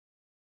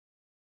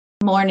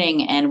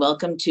Morning and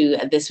welcome to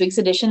this week's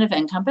edition of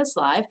NCompass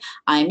Live.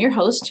 I'm your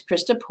host,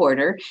 Krista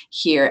Porter,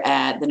 here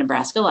at the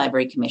Nebraska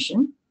Library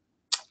Commission.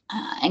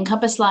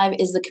 NCompass Live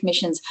is the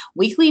Commission's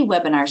weekly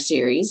webinar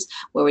series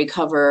where we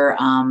cover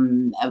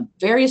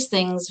various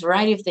things,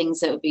 variety of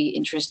things that would be of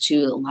interest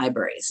to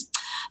libraries.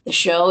 The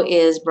show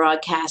is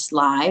broadcast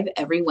live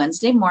every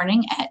Wednesday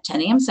morning at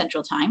 10 a.m.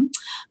 Central Time,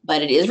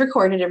 but it is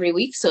recorded every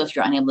week, so if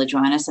you're unable to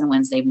join us on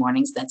Wednesday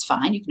mornings, that's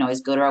fine. You can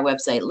always go to our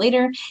website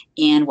later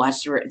and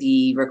watch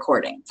the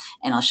recording.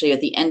 And I'll show you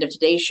at the end of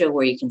today's show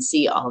where you can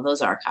see all of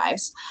those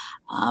archives.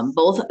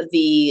 Both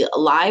the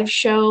live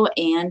show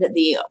and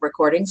the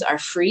recordings are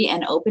free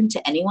and open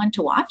to anyone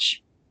to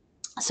watch.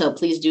 So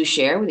please do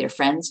share with your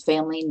friends,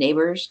 family,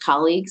 neighbors,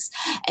 colleagues,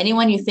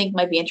 anyone you think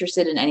might be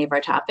interested in any of our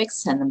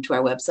topics. Send them to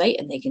our website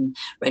and they can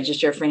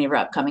register for any of our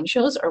upcoming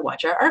shows or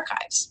watch our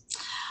archives.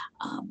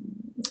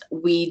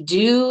 We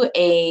do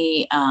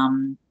a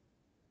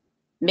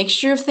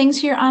mixture of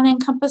things here on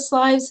NCompass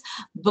Lives: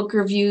 book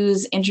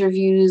reviews,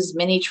 interviews,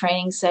 mini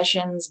training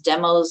sessions,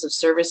 demos of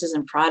services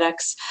and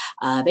products,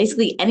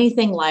 basically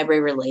anything library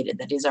related.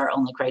 That is our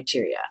only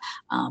criteria.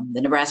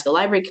 The Nebraska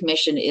Library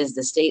Commission is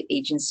the state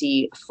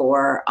agency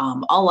for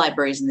all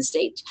libraries in the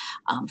state,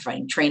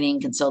 providing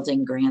training,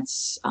 consulting,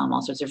 grants,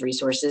 all sorts of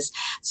resources.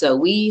 So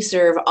we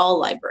serve all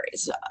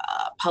libraries,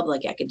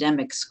 public,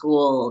 academic,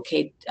 school,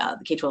 the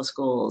K-12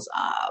 schools,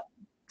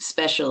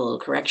 special,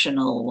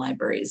 correctional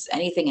libraries,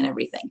 anything and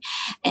everything.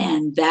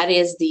 And that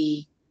is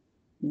the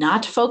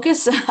not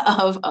focus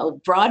of a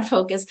broad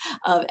focus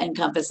of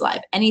NCompass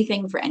Live,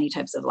 anything for any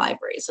types of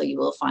libraries. So you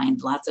will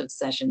find lots of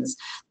sessions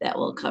that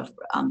will cover,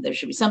 there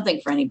should be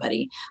something for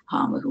anybody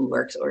who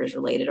works or is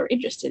related or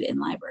interested in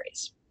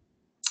libraries.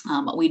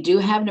 We do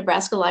have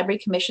Nebraska Library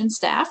Commission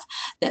staff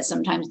that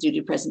sometimes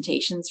do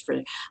presentations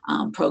for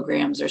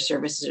programs or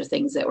services or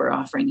things that we're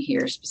offering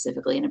here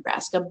specifically in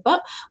Nebraska,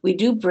 but we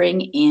do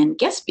bring in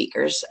guest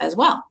speakers as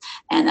well.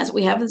 And that's what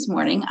we have this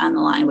morning on the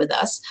line with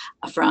us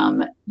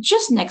from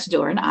just next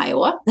door in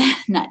Iowa,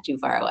 not too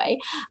far away,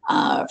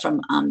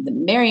 from the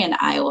Marion,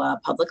 Iowa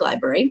Public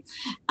Library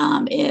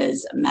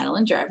is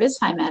Madeline Jarvis.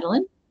 Hi,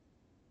 Madeline.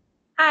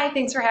 Hi,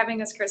 thanks for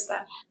having us,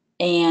 Krista.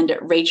 And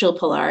Rachel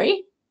Pollari.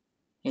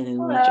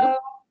 Hello, Rachel.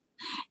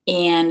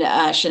 And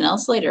Shanel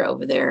Slater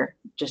over there,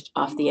 just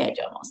off the edge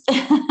almost.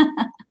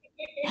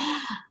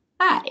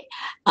 Hi.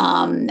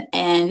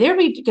 And they're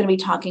going to be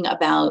talking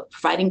about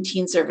providing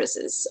teen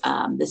services.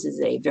 This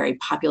is a very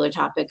popular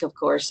topic, of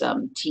course,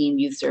 teen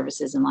youth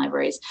services in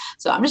libraries.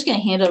 So I'm just going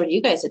to hand it over to you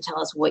guys to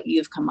tell us what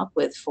you've come up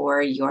with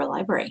for your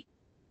library.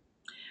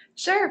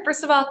 Sure.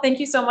 First of all, thank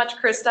you so much,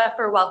 Krista,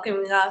 for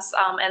welcoming us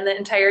and the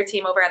entire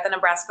team over at the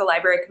Nebraska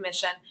Library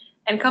Commission.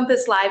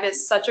 NCompass Live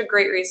is such a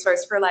great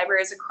resource for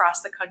libraries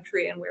across the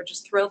country, and we're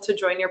just thrilled to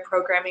join your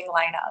programming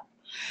lineup.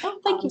 Oh,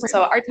 thank you.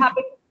 So our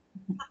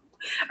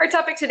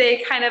topic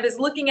today kind of is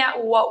looking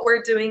at what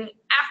we're doing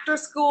after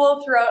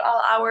school throughout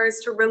all hours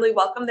to really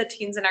welcome the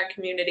teens in our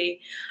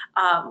community.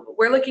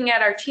 We're looking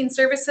at our teen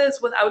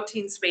services without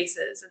teen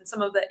spaces and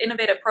some of the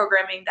innovative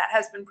programming that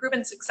has been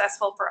proven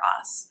successful for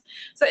us.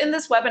 So in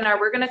this webinar,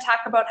 we're going to talk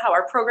about how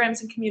our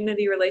programs and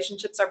community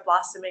relationships are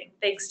blossoming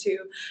thanks to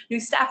new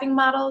staffing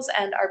models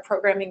and our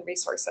programming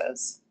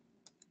resources.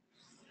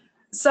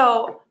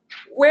 So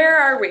where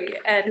are we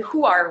and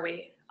who are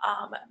we?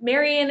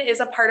 Marion is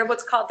a part of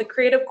what's called the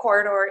Creative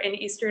Corridor in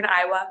eastern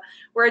Iowa.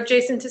 We're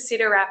adjacent to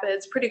Cedar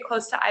Rapids, pretty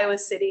close to Iowa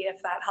City,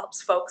 if that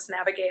helps folks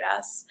navigate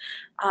us.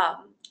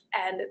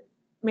 And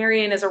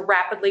Marion is a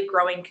rapidly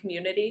growing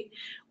community.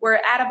 We're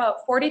at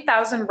about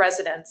 40,000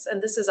 residents,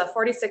 and this is a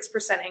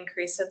 46%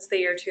 increase since the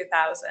year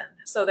 2000.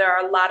 So there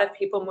are a lot of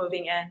people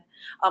moving in.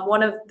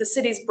 One of the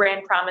city's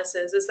brand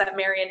promises is that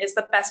Marion is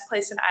the best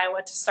place in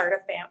Iowa to start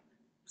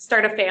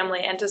a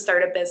family and to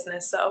start a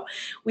business. So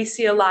we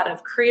see a lot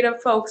of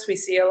creative folks, we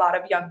see a lot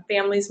of young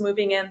families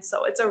moving in,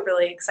 so it's a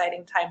really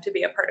exciting time to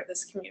be a part of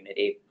this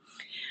community.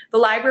 The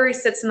library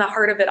sits in the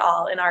heart of it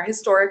all in our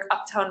historic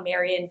Uptown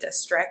Marion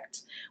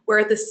district.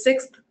 We're the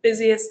 6th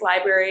busiest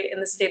library in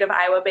the state of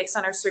Iowa based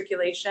on our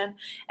circulation,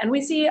 and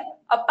we see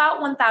about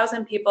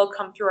 1,000 people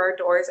come through our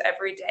doors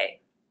every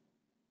day.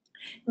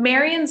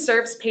 Marion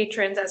serves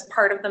patrons as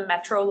part of the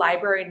Metro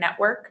Library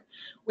Network.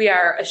 We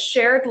are a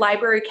shared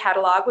library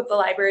catalog with the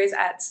libraries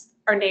at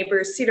our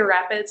neighbors Cedar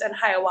Rapids and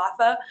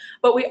Hiawatha,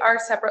 but we are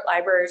separate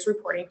libraries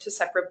reporting to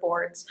separate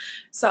boards.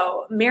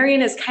 So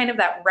Marion is kind of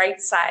that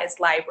right-sized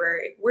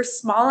library. We're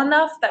small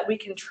enough that we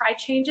can try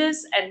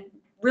changes and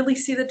really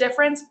see the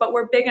difference, but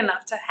we're big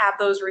enough to have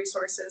those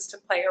resources to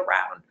play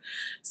around.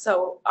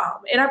 So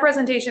in our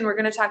presentation, we're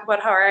going to talk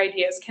about how our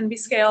ideas can be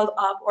scaled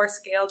up or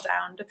scaled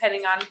down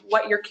depending on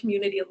what your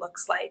community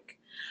looks like.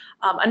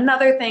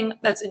 Another thing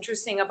that's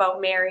interesting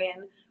about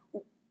Marion,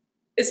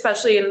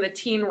 especially in the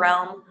teen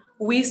realm,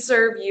 we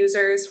serve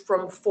users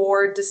from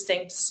 4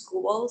 distinct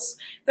schools.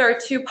 There are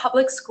 2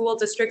 public school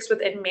districts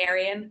within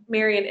Marion,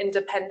 Marion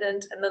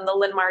Independent, and then the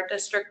Linmar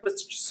district,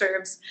 which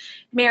serves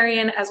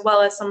Marion as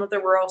well as some of the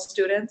rural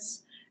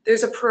students.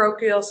 there's a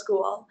parochial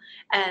school,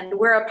 and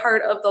we're a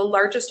part of the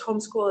largest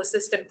homeschool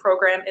assistant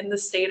program in the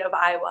state of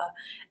Iowa.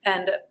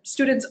 And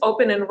students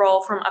open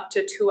enroll from up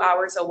to 2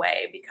 hours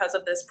away because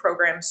of this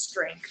program's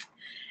strength.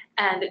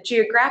 And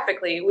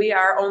geographically, we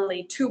are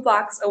only 2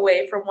 blocks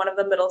away from one of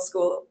the middle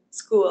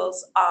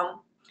schools.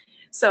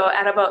 So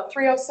at about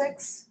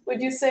 3:06,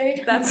 would you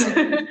say?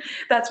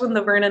 That's when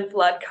the Vernon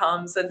flood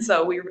comes, and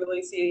so we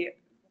really see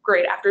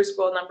great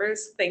after-school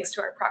numbers thanks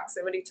to our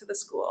proximity to the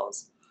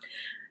schools.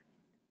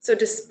 So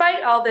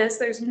despite all this,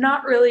 there's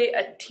not really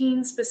a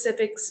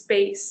teen-specific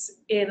space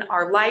in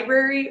our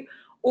library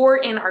or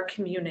in our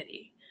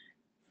community.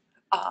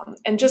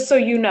 And just so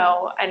you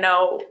know, I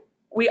know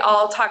we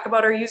all talk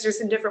about our users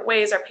in different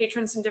ways, our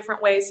patrons in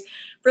different ways.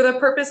 For the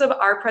purpose of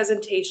our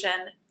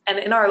presentation and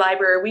in our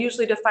library, we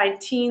usually define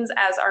teens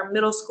as our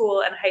middle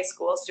school and high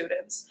school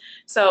students.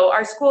 So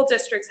our school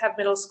districts have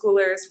middle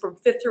schoolers from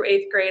 5th through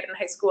 8th grade, and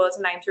high school is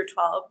 9 through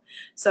 12.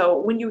 So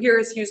when you hear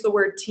us use the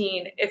word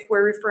teen, if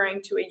we're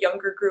referring to a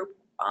younger group,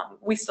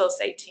 we still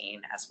say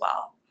teen as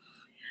well.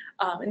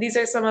 And these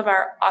are some of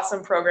our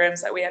awesome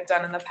programs that we have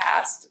done in the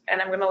past.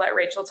 And I'm going to let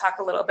Rachel talk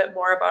a little bit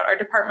more about our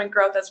department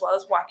growth, as well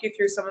as walk you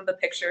through some of the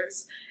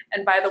pictures.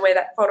 And by the way,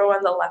 that photo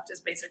on the left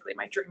is basically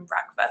my dream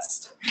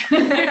breakfast.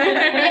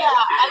 Yeah,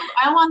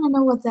 I want to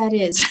know what that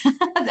is.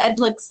 That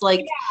looks like.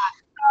 Yeah.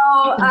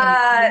 So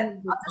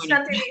I'll just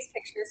run through these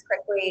pictures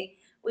quickly.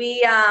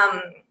 We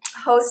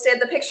hosted,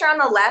 the picture on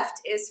the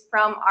left is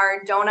from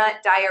our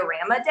Donut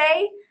Diorama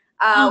Day.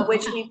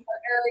 Which we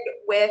partnered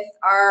with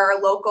our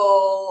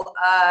local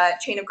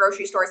chain of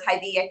grocery stores,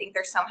 Hy-Vee. I think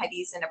there's some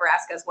Hy-Vees in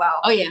Nebraska as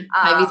well. Oh yeah,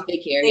 Hy-Vee's big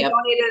here. They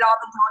donated all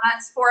the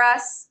donuts for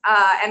us,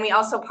 and we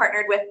also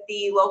partnered with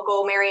the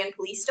local Marion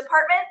Police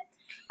Department.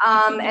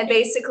 And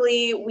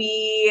basically,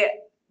 we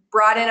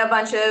brought in a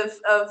bunch of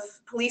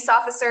police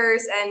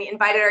officers and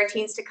invited our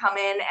teens to come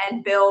in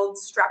and build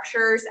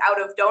structures out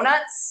of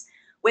donuts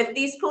with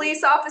these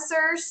police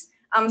officers.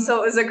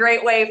 So it was a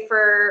great way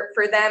for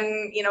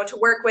them, to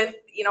work with,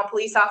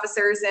 police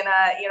officers in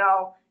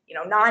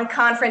a,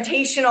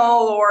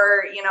 non-confrontational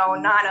or,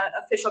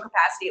 non-official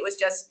capacity. It was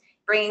just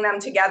bringing them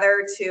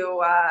together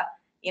to,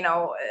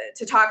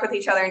 to talk with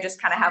each other and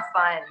just kind of have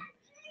fun.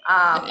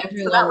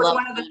 So that was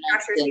one of the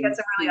structures. We got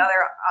some really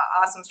other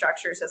awesome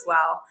structures as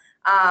well.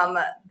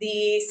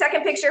 The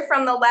second picture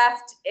from the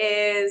left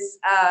is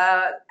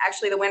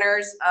actually the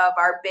winners of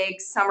our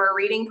big summer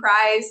reading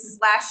prize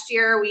last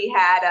year. We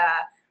had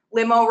a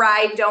limo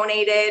ride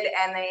donated,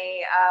 and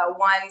they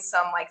won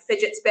some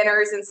fidget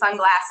spinners and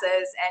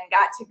sunglasses and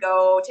got to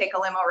go take a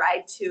limo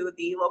ride to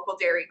the local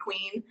Dairy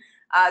Queen.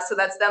 So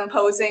that's them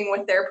posing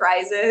with their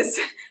prizes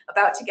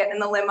about to get in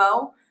the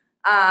limo.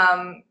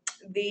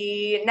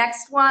 The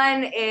next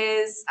one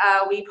is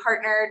we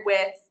partnered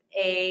with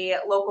a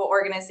local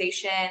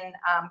organization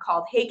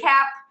called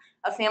HeyCap,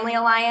 a family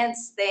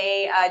alliance.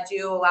 They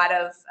do a lot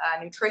of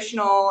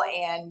nutritional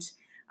and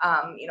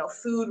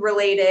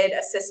food-related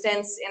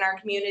assistance in our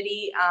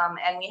community,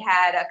 and we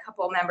had a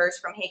couple members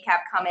from HeyCap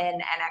come in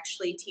and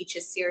actually teach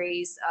a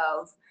series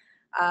of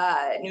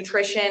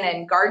nutrition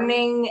and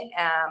gardening,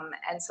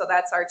 and so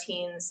that's our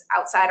teens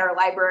outside our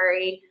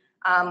library,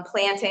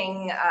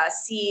 planting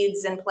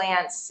seeds and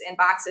plants in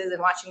boxes and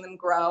watching them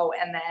grow,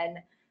 and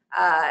then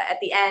at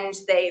the end,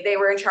 they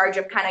were in charge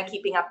of kind of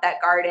keeping up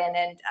that garden,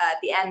 and at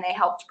the end, they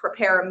helped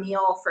prepare a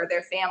meal for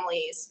their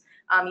families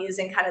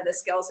using kind of the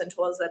skills and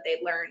tools that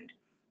they'd learned.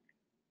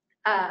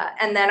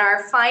 And then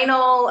our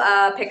final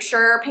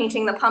picture,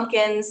 painting the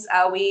pumpkins,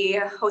 we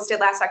hosted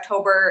last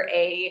October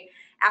a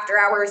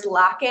after-hours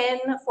lock-in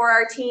for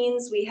our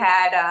teens. We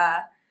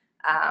had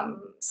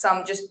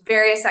some just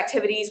various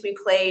activities. We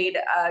played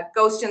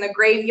Ghost in the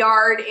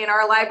Graveyard in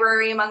our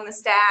library among the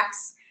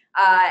stacks,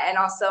 and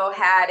also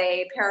had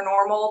a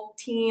paranormal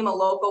team, a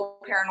local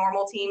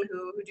paranormal team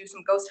who do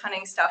some ghost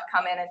hunting stuff,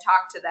 come in and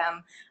talk to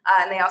them.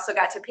 And they also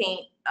got to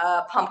paint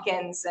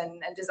pumpkins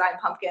and design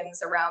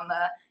pumpkins around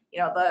the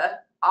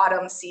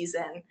autumn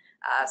season.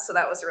 So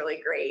that was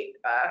really great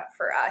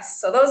for us.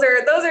 So those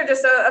are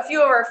just a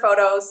few of our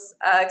photos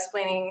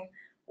explaining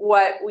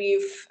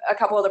a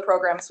couple of the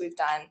programs we've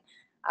done.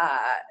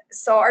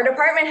 So our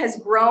department has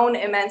grown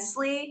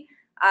immensely,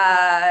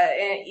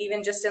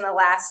 even just in the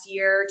last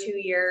year, 2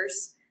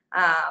 years.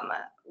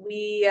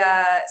 We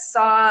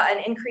saw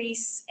an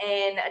increase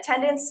in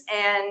attendance,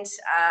 and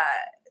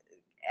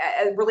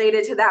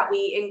related to that,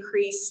 we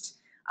increased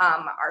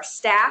our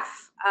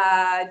staff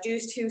due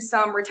to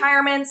some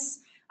retirements.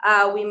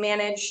 Our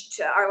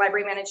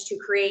library managed to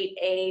create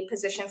a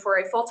position for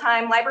a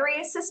full-time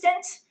library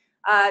assistant,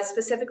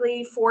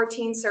 specifically for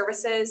teen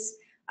services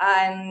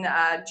in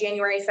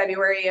January,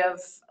 February of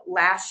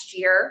last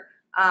year.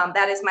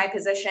 That is my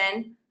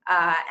position.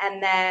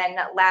 And then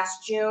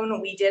last June,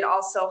 we did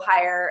also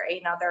hire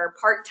another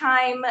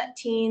part-time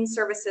teen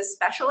services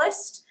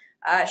specialist,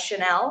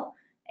 Shanel,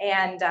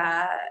 and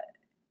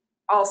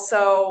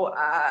also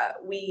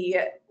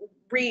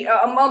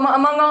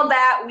among all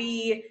that,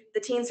 the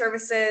teen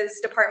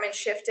services department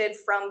shifted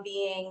from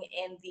being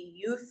in the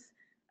youth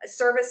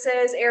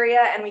services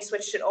area, and we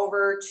switched it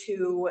over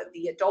to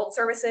the adult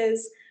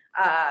services,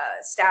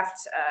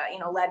 staffed,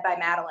 led by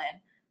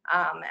Madeline.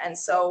 And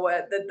so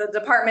the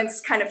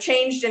department's kind of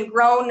changed and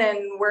grown,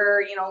 and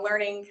we're,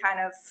 learning kind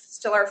of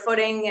still our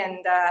footing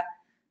and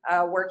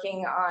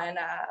working on,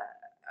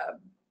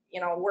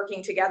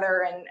 working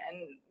together and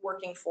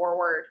working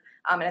forward.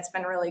 And it's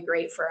been really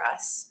great for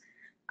us.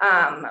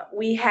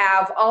 We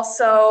have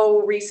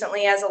also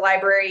recently, as a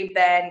library,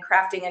 been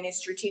crafting a new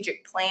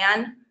strategic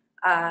plan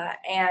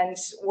and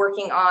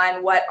working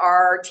on what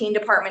our teen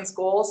department's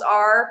goals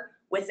are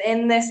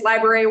within this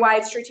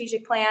library-wide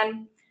strategic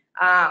plan.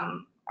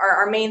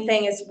 Our main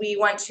thing is we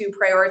want to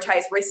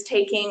prioritize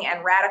risk-taking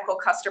and radical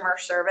customer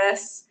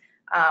service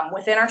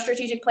within our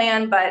strategic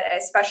plan, but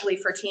especially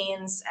for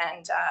teens,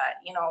 and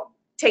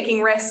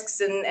taking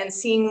risks and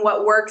seeing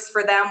what works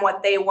for them,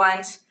 what they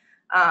want,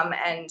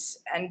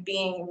 and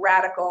being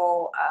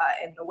radical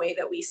in the way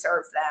that we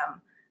serve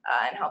them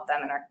and help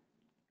them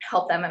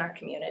in our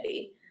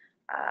community.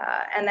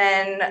 And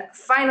then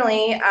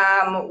finally,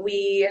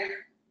 we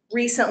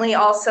recently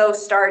also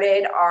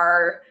started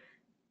our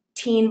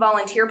teen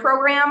volunteer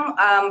program.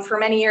 For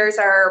many years,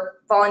 our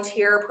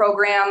volunteer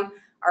program,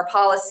 our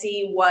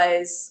policy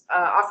was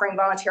offering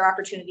volunteer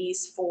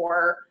opportunities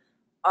for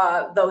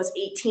those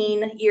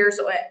 18 years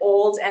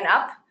old and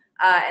up.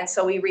 And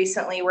so we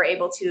recently were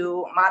able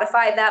to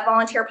modify that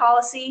volunteer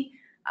policy.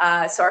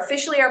 So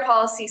officially our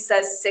policy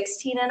says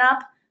 16 and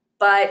up,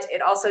 but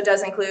it also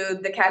does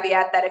include the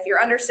caveat that if you're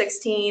under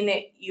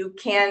 16, you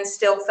can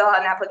still fill out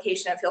an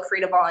application and feel free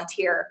to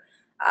volunteer.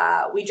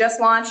 We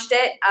just launched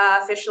it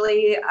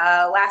officially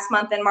last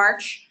month in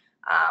March.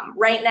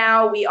 Right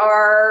now we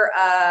are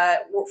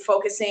we're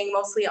focusing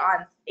mostly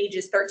on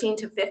ages 13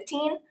 to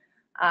 15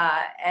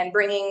 and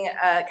bringing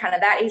kind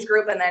of that age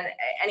group, and then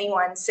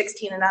anyone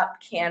 16 and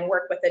up can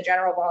work with the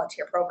general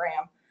volunteer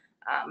program.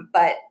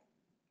 But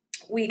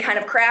we kind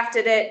of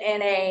crafted it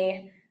in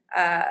a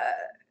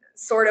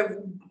sort of,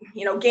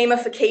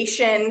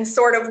 gamification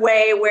sort of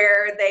way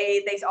where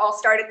they all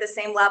start at the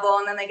same level,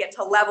 and then they get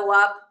to level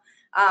up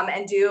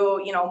and do,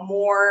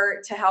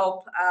 more to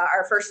help.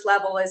 Our first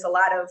level is a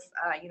lot of,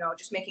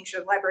 just making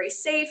sure the library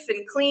is safe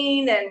and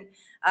clean, and,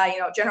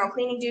 general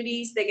cleaning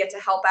duties. They get to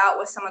help out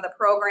with some of the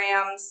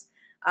programs.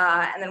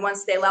 And then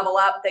once they level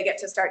up, they get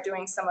to start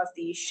doing some of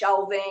the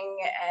shelving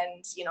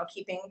and,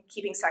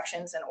 keeping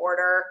sections in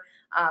order.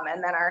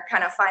 And then our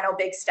kind of final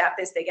big step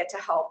is they get to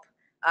help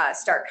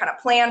start kind of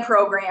plan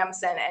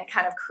programs and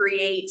kind of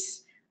create,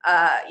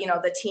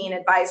 the teen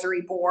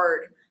advisory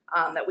board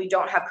that we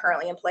don't have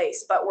currently in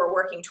place, but we're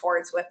working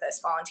towards with this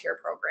volunteer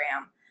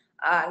program.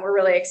 And we're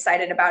really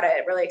excited about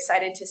it, really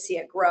excited to see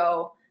it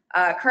grow.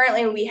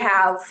 Currently we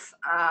have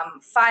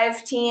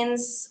 5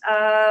 teens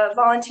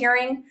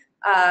volunteering.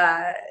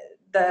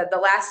 The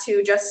last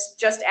 2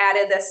 just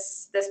added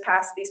these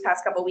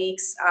past couple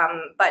weeks.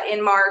 But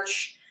in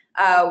March,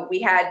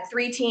 we had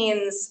 3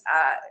 teens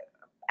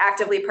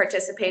actively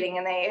participating,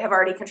 and they have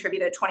already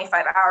contributed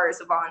 25 hours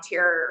of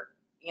volunteer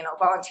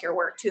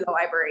work to the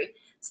library.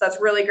 So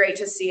that's really great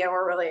to see, and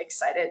we're really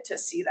excited to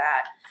see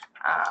that.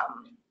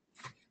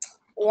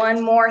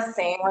 One more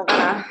thing, we're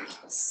gonna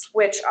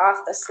switch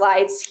off the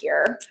slides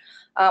here.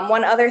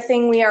 One other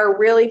thing we are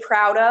really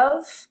proud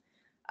of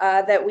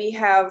that we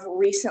have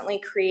recently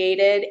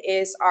created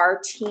is our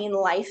Teen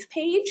Life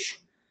page.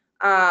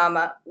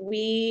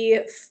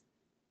 We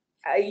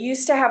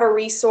used to have a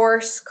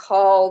resource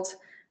called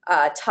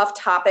Tough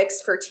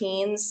Topics for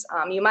Teens.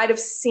 You might have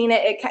seen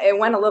it. It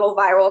went a little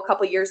viral a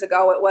couple years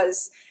ago. It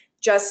was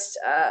just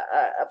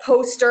a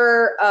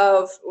poster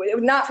of,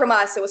 not from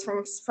us, it was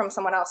from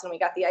someone else, and we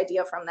got the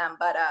idea from them,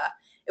 but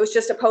it was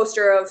just a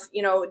poster of,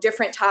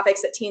 different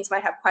topics that teens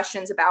might have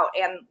questions about,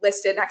 and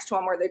listed next to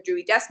them were their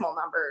Dewey Decimal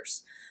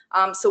numbers.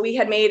 So we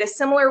had made a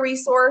similar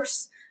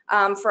resource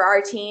for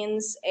our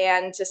teens,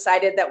 and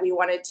decided that we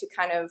wanted to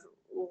kind of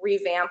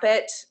revamp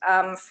it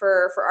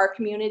for our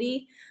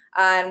community.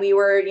 And we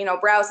were,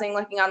 browsing,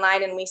 looking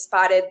online, and we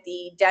spotted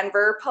the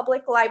Denver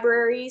Public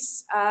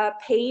Library's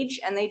page,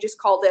 and they just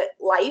called it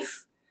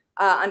Life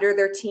under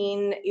their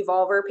Teen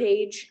Evolver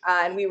page.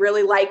 And we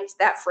really liked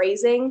that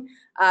phrasing.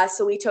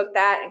 So we took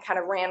that and kind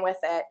of ran with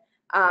it.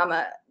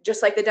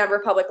 Just like the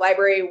Denver Public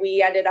Library,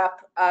 we ended up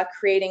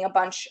creating a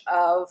bunch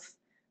of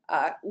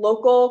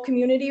local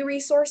community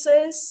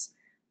resources.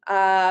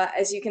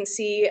 As you can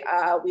see,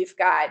 we've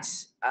got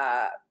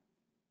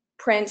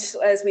print,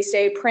 as we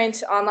say,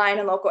 print, online,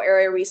 and local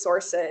area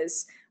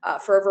resources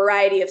for a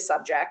variety of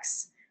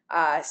subjects.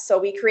 So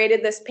we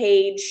created this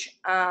page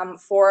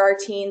for our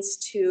teens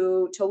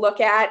to look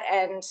at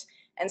and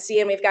see,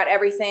 and we've got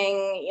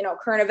everything,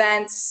 current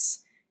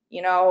events,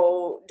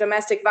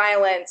 domestic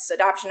violence,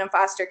 adoption and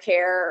foster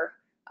care,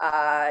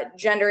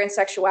 gender and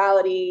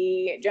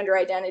sexuality, gender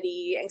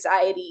identity,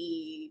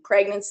 anxiety,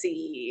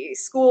 pregnancy,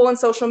 school and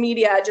social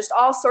media, just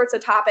all sorts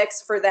of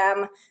topics for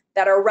them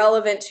that are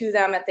relevant to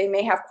them, that they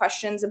may have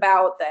questions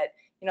about, that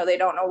they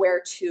don't know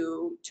where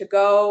to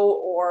go,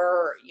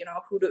 or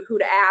who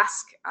to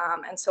ask.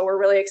 And so we're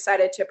really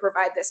excited to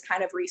provide this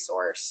kind of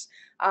resource.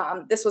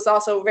 This was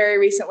also very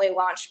recently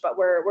launched, but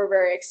we're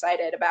very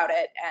excited about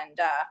it, and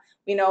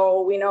we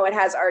know it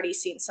has already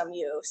seen some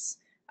use.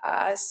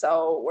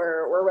 So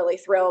we're really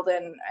thrilled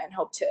and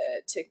hope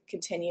to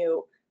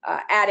continue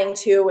adding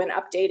to and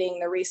updating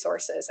the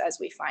resources as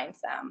we find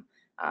them.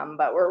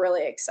 But we're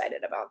really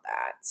excited about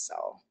that.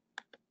 So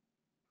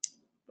I'm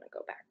gonna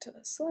go back to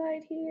the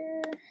slide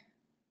here.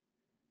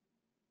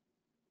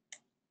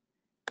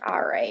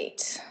 All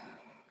right.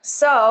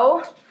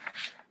 So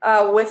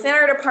within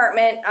our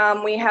department,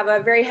 we have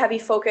a very heavy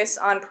focus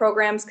on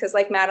programs because,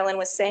 like Madeline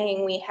was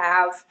saying, we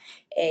have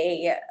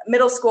a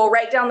middle school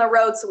right down the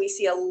road, so we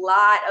see a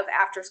lot of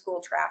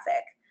after-school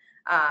traffic.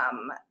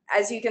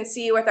 As you can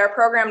see with our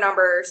program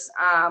numbers,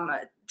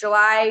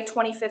 July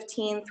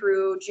 2015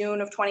 through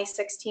June of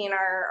 2016,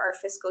 our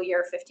fiscal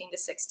year 15 to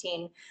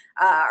 16,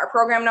 our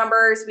program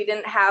numbers, we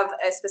didn't have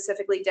a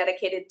specifically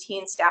dedicated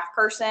teen staff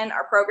person.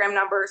 Our program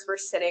numbers were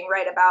sitting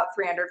right about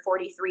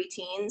 343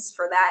 teens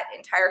for that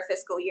entire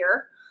fiscal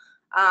year.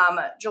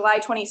 July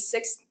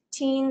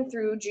 2016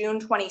 through June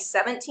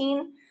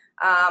 2017,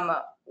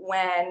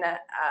 when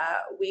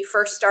we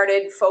first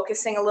started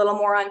focusing a little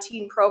more on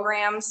teen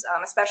programs,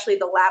 especially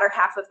the latter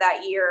half of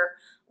that year,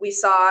 we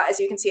saw, as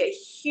you can see, a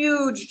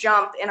huge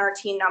jump in our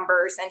teen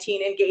numbers and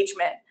teen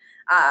engagement,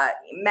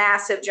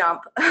 massive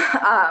jump,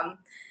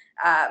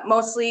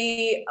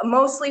 mostly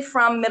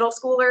from middle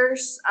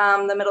schoolers,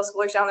 the middle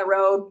schoolers down the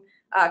road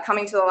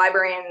coming to the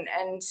library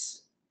and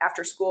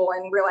after school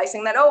and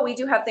realizing that, oh, we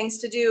do have things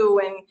to do,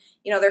 and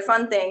they're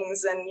fun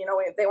things, and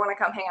they want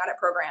to come hang out at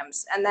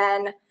programs. And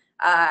then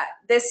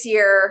this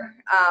year,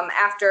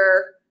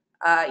 after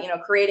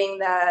creating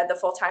the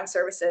full-time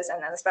services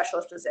and then the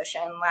specialist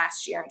position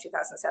last year in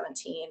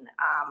 2017,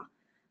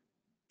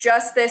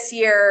 just this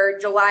year,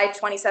 July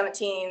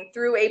 2017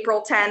 through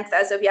April 10th,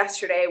 as of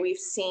yesterday, we've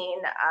seen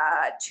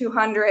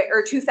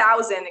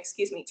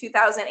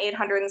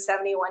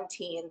 2,871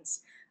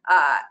 teens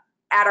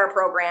at our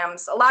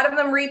programs. A lot of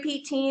them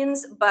repeat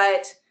teens,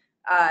 but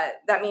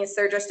that means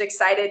they're just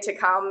excited to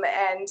come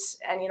and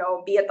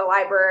be at the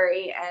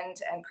library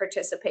and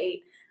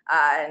participate.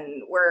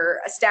 And we're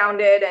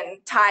astounded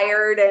and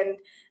tired and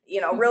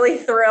really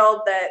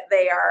thrilled that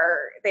they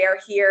are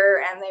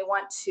here and they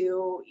want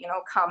to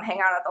come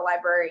hang out at the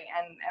library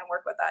and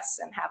work with us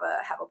and have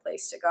a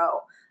place to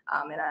go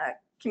in a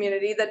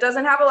community that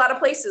doesn't have a lot of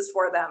places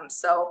for them.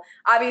 So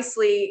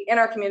obviously in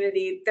our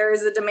community there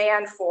is a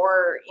demand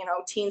for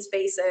teen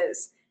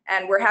spaces,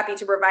 and we're happy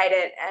to provide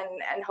it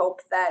and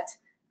hope that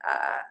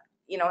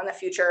in the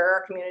future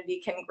our community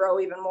can grow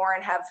even more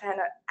and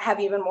have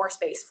even more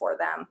space for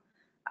them.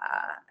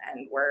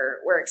 And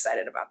we're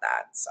excited about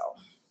that. So.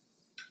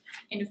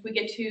 And if we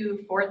get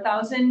to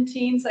 4,000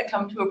 teens that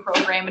come to a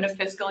program in a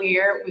fiscal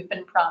year, we've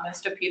been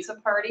promised a pizza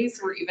party,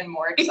 so we're even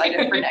more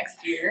excited for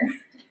next year.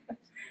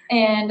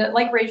 And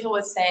like Rachel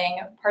was saying,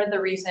 part of the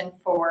reason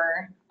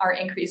for our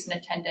increase in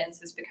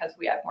attendance is because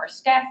we have more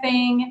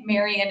staffing,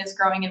 Marion is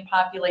growing in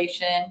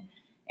population,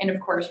 and of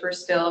course we're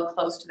still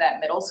close to that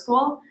middle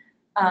school.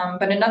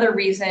 But another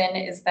reason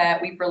is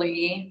that we've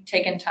really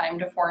taken time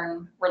to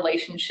form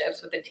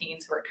relationships with the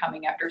teens who are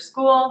coming after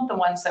school, the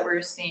ones that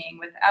we're seeing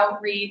with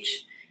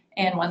outreach,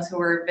 and ones who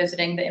are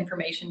visiting the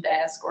information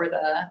desk or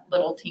the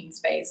little teen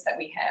space that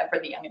we have where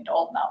the young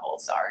adult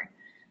novels are.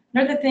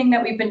 Another thing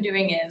that we've been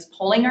doing is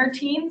polling our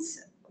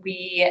teens.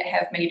 We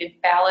have made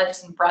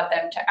ballots and brought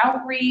them to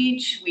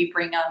outreach. We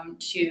bring them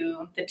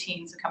to the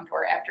teens who come to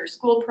our after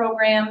school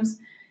programs.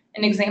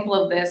 An example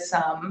of this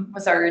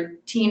was our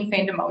Teen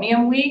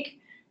Fandemonium Week.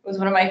 It was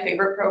one of my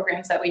favorite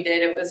programs that we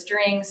did. It was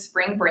during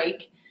spring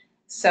break.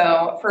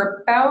 So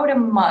for about a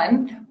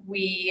month,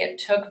 we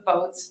took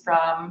votes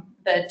from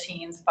the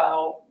teens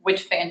about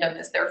which fandom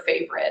is their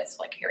favorites,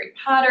 like Harry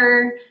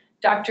Potter,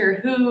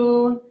 Doctor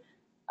Who,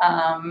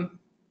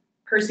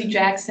 Percy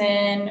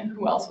Jackson.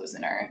 Who else was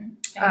in our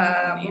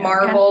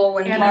Marvel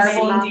and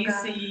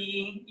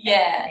DC.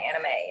 Yeah. And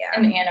anime, yeah.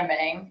 And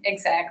anime,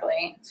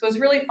 exactly. So it was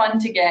really fun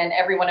to get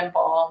everyone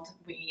involved.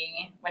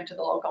 We went to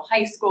the local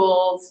high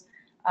schools.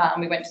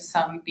 We went to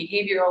some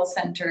behavioral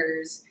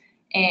centers,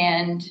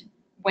 and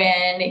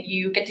when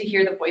you get to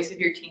hear the voice of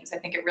your teens, I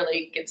think it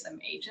really gives them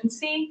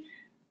agency.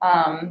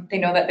 They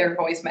know that their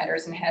voice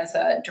matters and has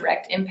a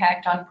direct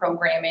impact on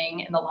programming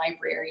in the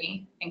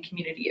library and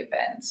community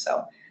events.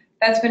 So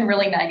that's been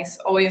really nice,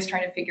 always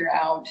trying to figure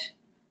out,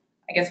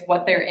 I guess,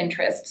 what their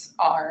interests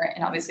are,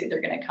 and obviously they're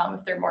going to come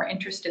if they're more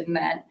interested in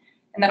that.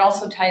 And that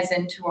also ties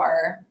into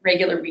our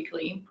regular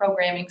weekly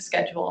programming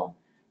schedule.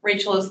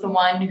 Rachel is the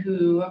one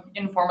who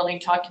informally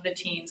talked to the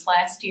teens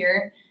last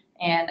year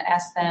and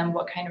asked them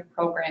what kind of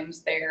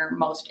programs they're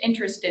most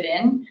interested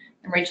in.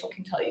 And Rachel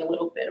can tell you a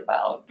little bit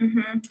about.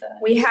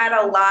 We had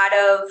a lot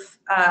of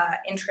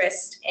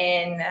interest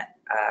in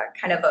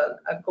kind of a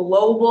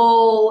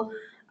global,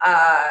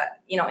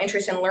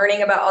 interest in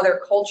learning about other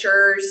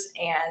cultures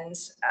and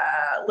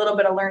a little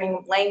bit of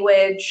learning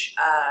language.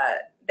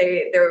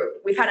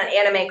 we've had an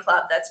anime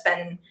club that's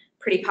been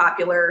pretty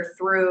popular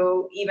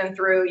through, you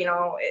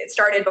know, it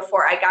started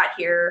before I got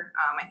here,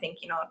 I think,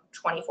 you know,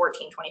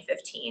 2014,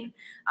 2015,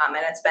 and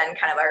it's been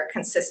kind of our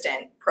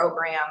consistent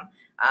program.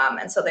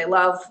 And so they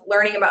love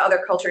learning about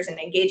other cultures and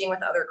engaging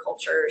with other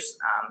cultures.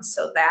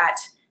 So that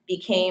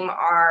became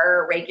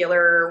our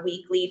regular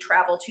weekly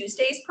Travel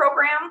Tuesdays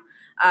program,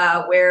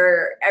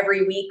 where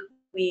every week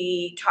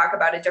we talk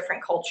about a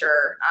different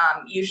culture.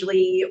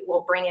 Usually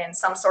we'll bring in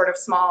some sort of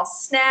small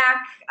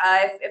snack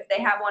if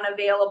they have one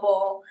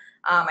available.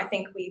 I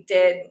think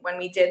when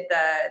we did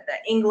the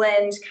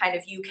England kind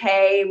of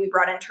UK, we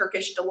brought in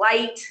Turkish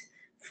Delight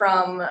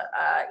from,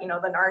 you know,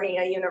 the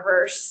Narnia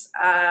universe.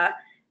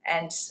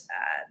 And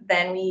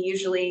then we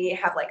usually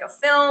have like a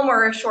film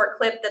or a short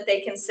clip that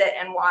they can sit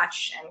and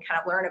watch and kind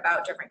of learn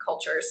about different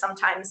cultures.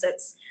 Sometimes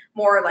it's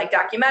more like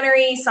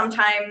documentary.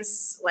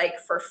 Sometimes,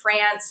 like for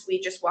France, we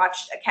just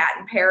watched A Cat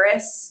in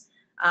Paris.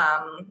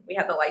 We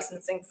had the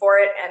licensing for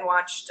it and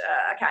watched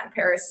A Cat in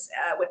Paris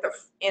with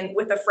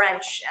the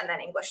French and then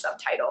English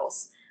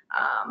subtitles.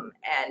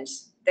 And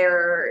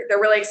they're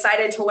really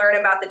excited to learn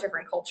about the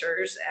different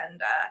cultures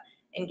and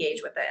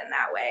engage with it in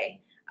that way.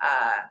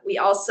 We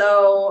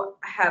also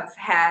have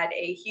had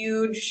a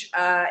huge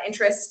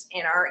interest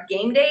in our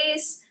game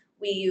days.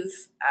 We've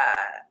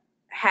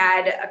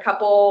had a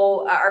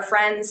couple, our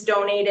friends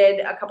donated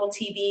a couple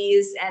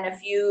TVs and a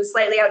few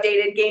slightly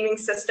outdated gaming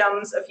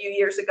systems a few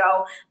years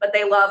ago, but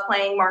they love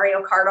playing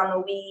Mario Kart on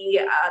the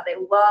Wii. They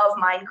love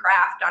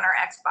Minecraft on our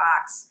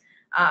Xbox.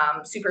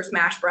 Super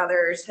Smash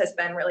Brothers has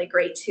been really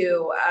great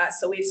too.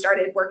 So we've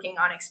started working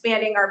on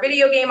expanding our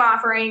video game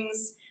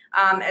offerings,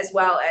 as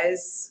well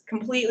as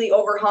completely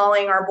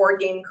overhauling our board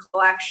game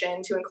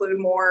collection to include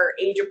more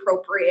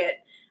age-appropriate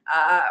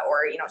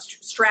or, you know,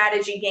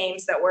 strategy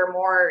games that were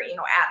more, you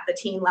know, at the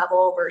teen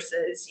level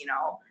versus, you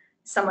know,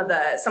 some of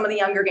the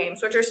younger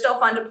games, which are still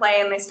fun to play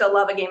and they still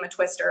love a game of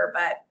Twister,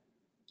 but,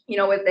 you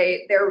know,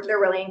 they're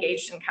really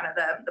engaged in kind of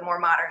the more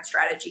modern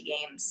strategy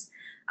games.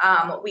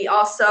 We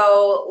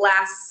also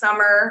last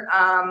summer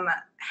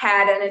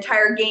had an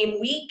entire game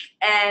week,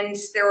 and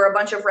there were a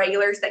bunch of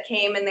regulars that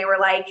came and they were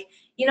like,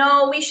 you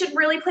know, we should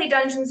really play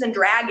Dungeons and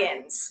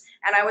Dragons.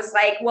 And I was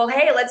like, well,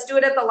 hey, let's do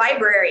it at the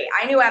library.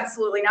 I knew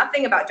absolutely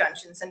nothing about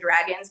Dungeons and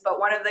Dragons, but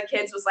one of the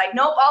kids was like,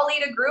 nope, I'll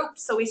lead a group.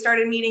 So we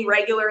started meeting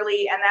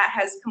regularly, and that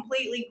has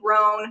completely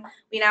grown.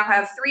 We now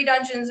have 3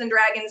 Dungeons and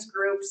Dragons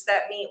groups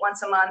that meet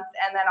once a month,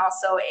 and then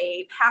also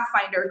a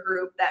Pathfinder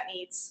group that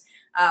meets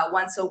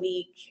once a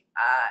week.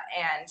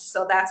 And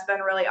so that's been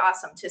really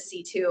awesome to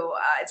see too.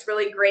 It's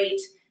really great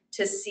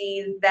to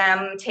see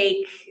them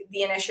take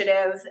the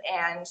initiative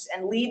and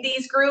lead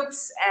these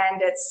groups,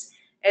 and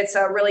it's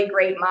a really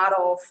great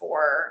model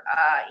for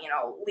you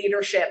know,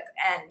 leadership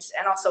and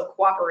also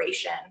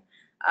cooperation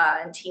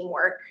and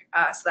teamwork.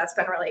 So that's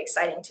been really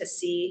exciting to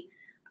see.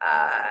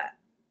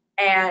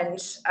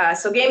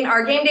 So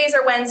our game days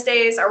are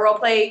Wednesdays. Our role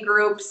play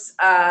groups,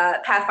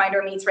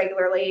 Pathfinder meets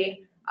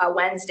regularly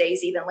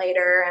Wednesdays, even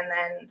later, and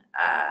then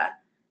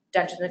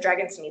Dungeons and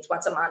Dragons meets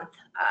once a month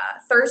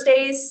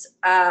Thursdays.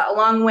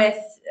 Along with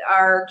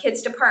our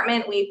kids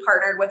department, we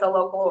partnered with a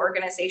local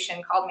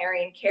organization called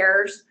Marion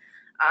Cares.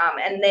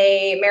 And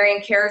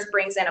Marion Cares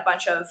brings in a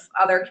bunch of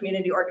other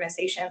community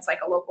organizations like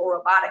a local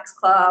robotics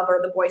club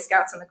or the Boy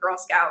Scouts and the Girl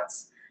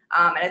Scouts.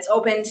 And it's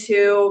open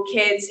to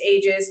kids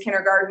ages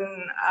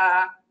kindergarten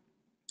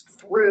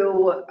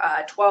through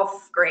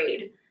 12th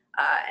grade.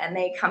 And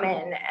they come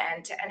in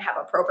and have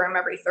a program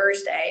every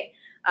Thursday.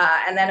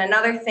 And then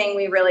another thing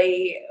we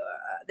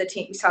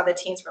saw the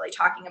teens really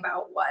talking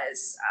about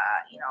was,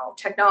 you know,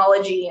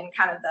 technology and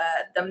kind of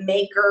the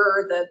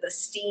maker, the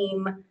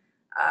STEAM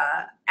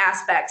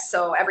aspects.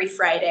 So every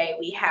Friday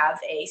we have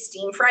a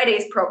STEAM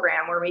Fridays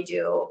program where we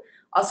do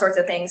all sorts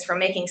of things from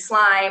making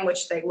slime,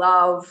 which they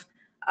love.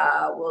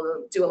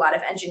 We'll do a lot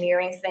of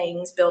engineering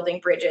things, building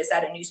bridges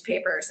out of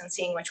newspapers and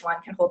seeing which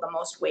one can hold the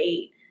most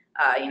weight.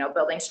 You know,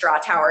 building straw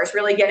towers,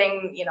 really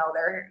getting, you know,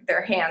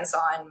 their hands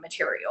on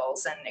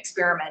materials and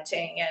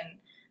experimenting and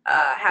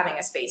having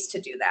a space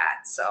to do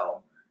that.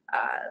 So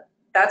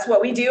that's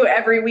what we do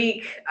every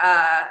week.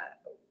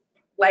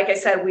 Like I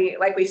said, we've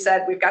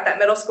got that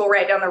middle school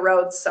right down the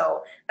road,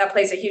 so that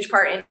plays a huge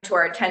part into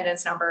our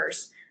attendance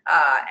numbers.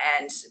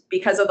 And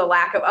because of the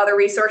lack of other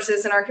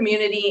resources in our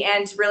community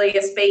and really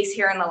a space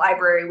here in the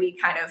library, we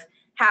kind of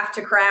have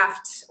to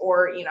craft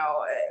or, you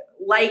know,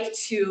 like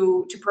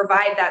to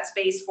provide that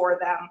space for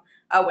them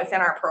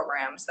within our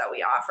programs that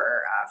we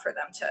offer for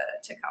them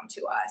to come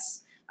to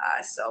us.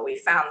 So we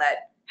found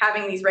that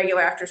having these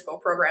regular after school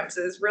programs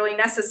is really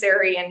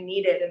necessary and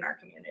needed in our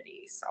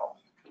community. So.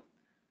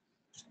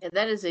 Yeah,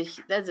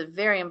 that's a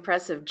very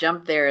impressive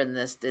jump there in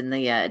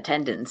the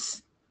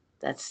attendance.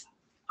 That's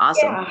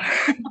awesome.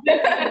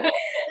 Yeah.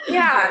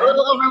 Yeah. A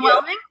little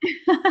overwhelming.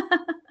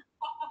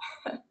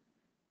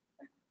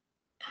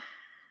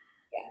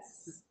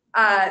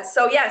 Yes.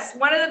 So yes,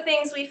 one of the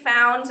things we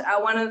found,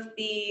 one of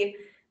the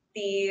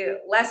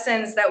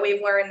lessons that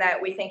we've learned that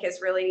we think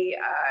is really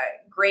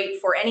great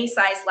for any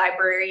size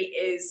library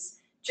is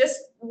just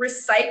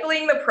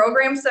recycling the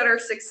programs that are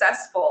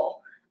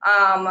successful.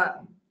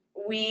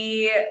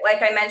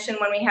 Like I mentioned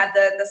when we had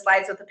the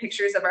slides with the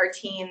pictures of our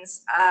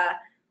teens,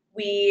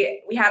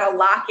 we had a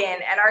lock-in,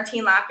 and our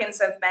teen lock-ins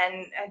have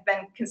been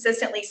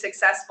consistently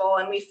successful,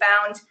 and we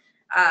found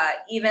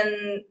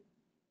even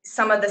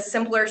some of the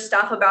simpler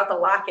stuff about the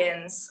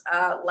lock-ins,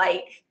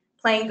 like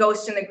playing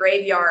Ghost in the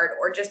Graveyard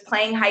or just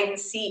playing hide and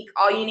seek.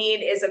 All you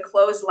need is a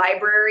closed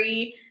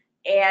library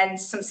and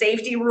some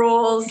safety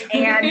rules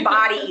and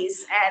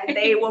bodies, and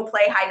they will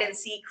play hide and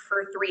seek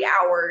for 3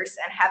 hours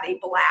and have a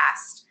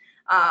blast.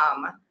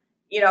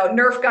 You know,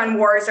 Nerf gun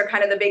wars are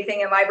kind of the big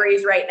thing in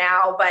libraries right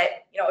now,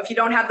 but you know, if you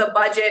don't have the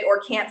budget or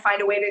can't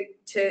find a way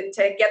to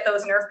get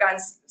those Nerf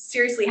guns,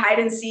 seriously, hide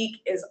and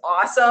seek is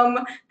awesome.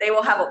 They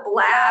will have a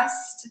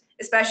blast,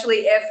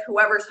 especially if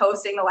whoever's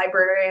hosting the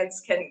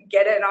librarians can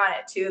get in on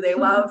it too. They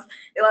love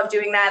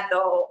doing that.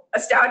 They'll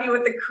astound you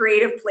with the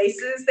creative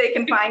places they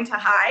can find to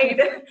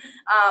hide.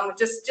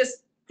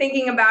 Just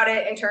thinking about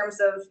it in terms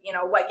of, you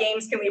know, what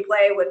games can we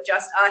play with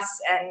just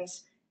us and,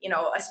 you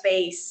know, a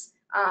space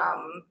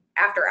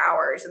after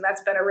hours, and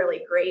that's been a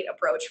really great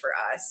approach for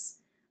us.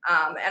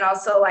 And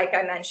also, like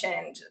I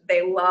mentioned,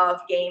 they love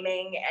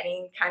gaming.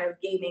 Any kind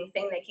of gaming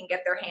thing they can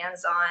get their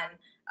hands on,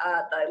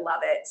 they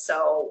love it.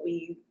 So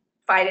we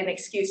find an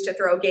excuse to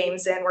throw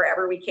games in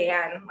wherever we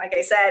can. Like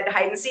I said,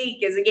 hide and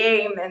seek is a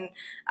game, and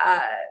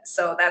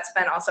so that's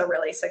been also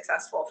really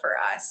successful for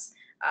us.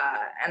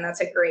 And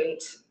that's a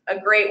great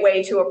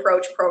way to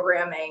approach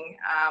programming,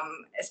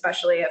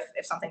 especially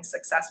if something's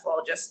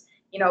successful. Just,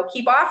 you know,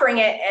 keep offering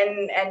it,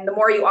 and the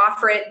more you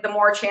offer it, the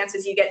more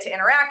chances you get to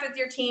interact with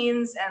your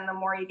teens, and the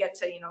more you get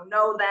to, you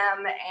know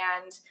them,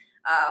 and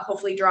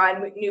hopefully draw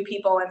in new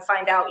people and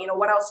find out, you know,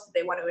 what else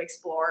they want to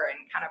explore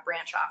and kind of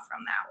branch off from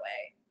that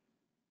way.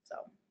 So.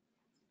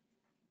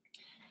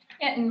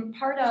 Yeah, and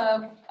part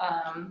of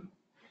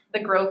the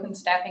growth in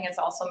staffing has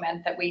also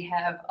meant that we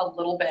have a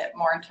little bit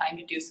more time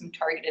to do some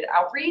targeted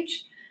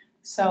outreach.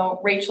 So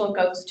Rachel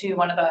goes to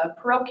one of the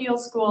parochial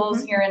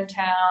schools here in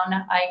town.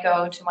 I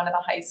go to one of the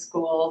high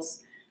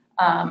schools,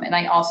 and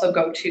I also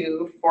go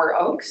to Four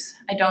Oaks.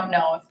 I don't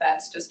know if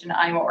that's just an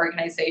Iowa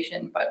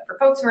organization, but for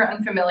folks who are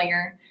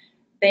unfamiliar,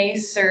 they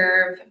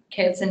serve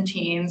kids and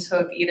teens who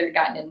have either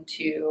gotten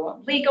into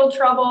legal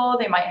trouble,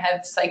 they might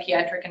have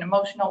psychiatric and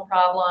emotional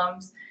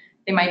problems,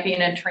 they might be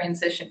in a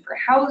transition for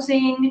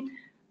housing,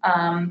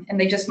 and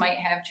they just might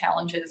have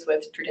challenges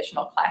with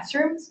traditional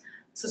classrooms.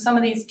 So some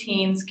of these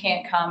teens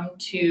can't come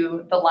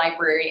to the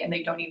library, and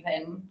they don't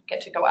even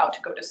get to go out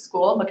to go to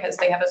school because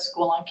they have a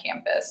school on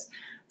campus.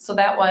 So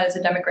that was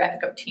a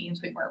demographic of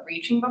teens we weren't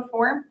reaching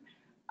before.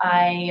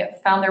 I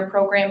found their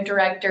program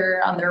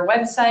director on their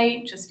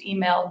website, just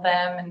emailed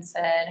them and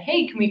said,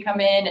 hey, can we come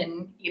in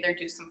and either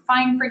do some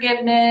fine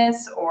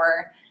forgiveness,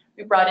 or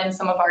we brought in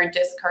some of our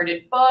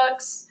discarded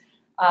books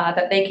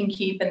that they can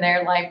keep in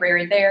their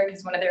library there,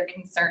 because one of their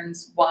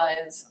concerns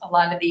was a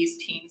lot of these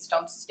teens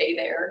don't stay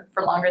there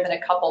for longer than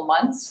a couple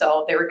months,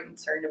 so they were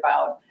concerned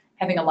about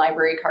having a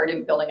library card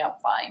and building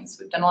up fines.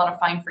 We've done a lot of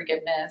fine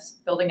forgiveness,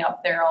 building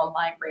up their own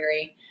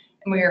library,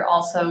 and we are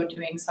also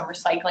doing some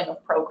recycling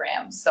of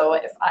programs. So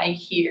if I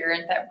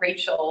hear that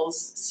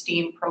Rachel's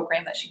STEAM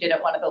program that she did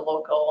at one of the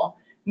local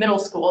middle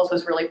schools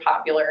was really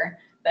popular,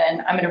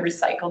 then I'm going to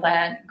recycle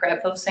that, grab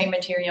those same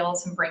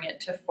materials and bring it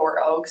to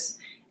Four Oaks.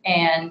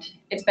 And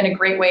it's been a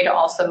great way to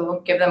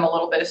also give them a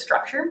little bit of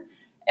structure.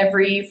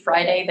 Every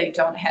Friday, they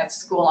don't have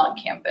school on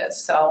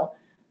campus. So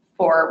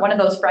for one of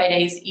those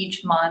Fridays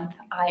each month,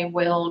 I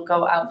will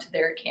go out to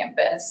their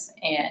campus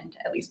and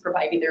at least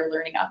provide either a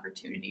learning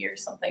opportunity or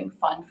something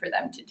fun for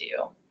them to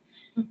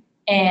do.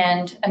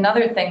 And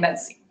another thing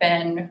that's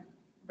been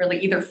really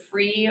either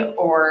free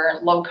or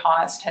low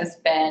cost has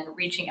been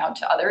reaching out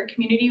to other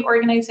community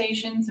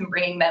organizations and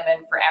bringing them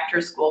in for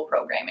after school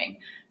programming.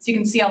 So you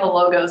can see all the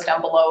logos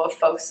down below of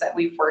folks that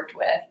we've worked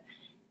with.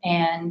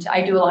 And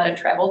I do a lot of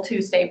Travel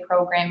Tuesday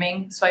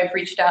programming. So I've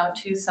reached out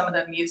to some of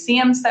the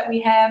museums that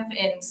we have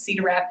in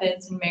Cedar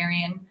Rapids and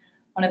Marion.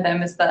 One of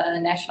them is the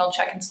National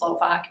Czech and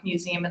Slovak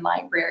Museum and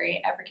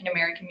Library, African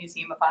American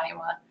Museum of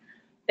Iowa.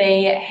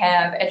 They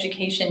have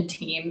education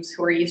teams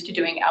who are used to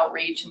doing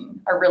outreach and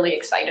are really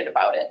excited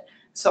about it.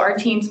 So our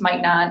teams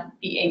might not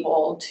be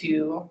able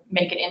to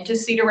make it into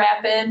Cedar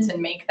Rapids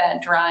and make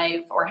that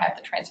drive or have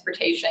the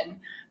transportation.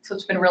 So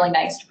it's been really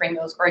nice to bring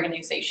those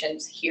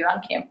organizations here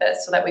on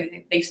campus so that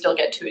way they still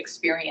get to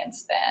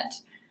experience that.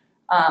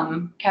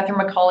 Catherine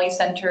McCauley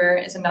Center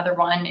is another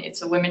one.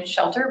 It's a women's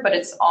shelter, but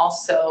it's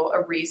also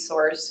a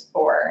resource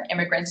for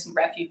immigrants and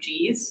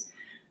refugees.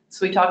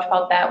 So we talked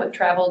about that with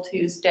Travel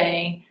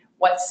Tuesday.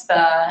 What's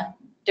the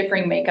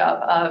differing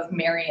makeup of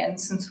Marion?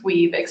 Since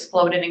we've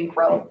exploded in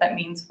growth, that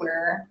means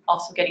we're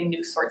also getting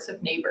new sorts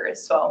of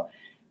neighbors. So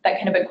that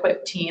kind of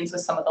equip teens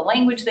with some of the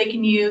language they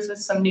can use with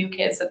some new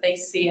kids that they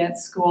see at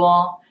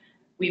school.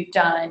 We've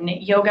done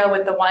yoga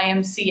with the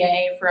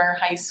YMCA for our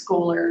high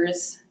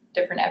schoolers,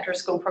 different after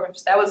school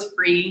programs. That was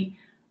free.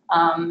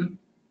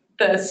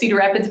 The Cedar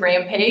Rapids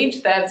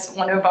Rampage, that's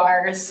one of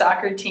our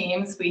soccer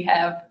teams. We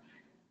have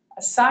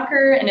a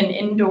soccer and an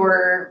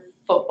indoor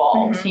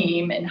football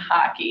team and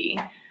hockey.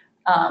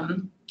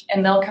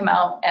 And they'll come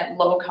out at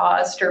low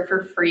cost or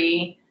for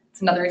free.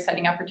 It's another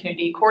exciting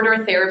opportunity.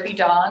 Corridor therapy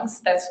dogs,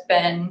 that's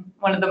been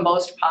one of the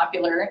most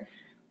popular.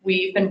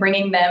 We've been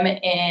bringing them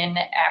in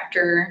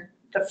after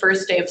the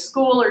first day of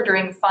school or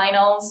during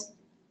finals.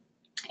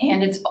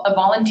 And it's a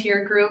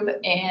volunteer group,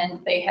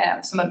 and they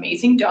have some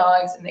amazing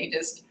dogs, and they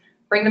just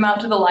bring them out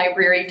to the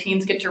library.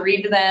 Teens get to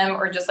read to them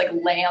or just like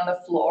lay on the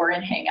floor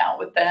and hang out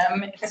with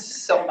them.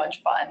 It's so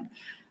much fun.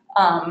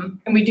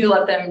 And we do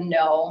let them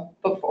know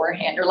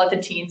beforehand, or let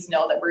the teens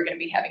know that we're going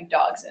to be having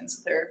dogs in,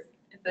 so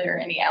if there are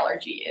any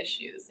allergy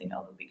issues, they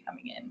know they'll be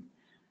coming in.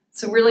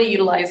 So really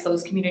utilize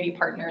those community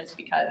partners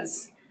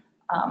because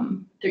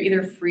they're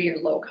either free or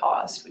low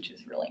cost, which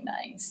is really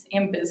nice.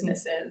 And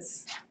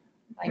businesses.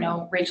 I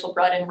know Rachel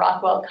brought in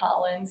Rockwell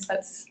Collins.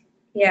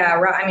 Yeah,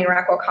 I mean,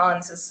 Rockwell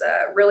Collins is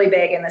really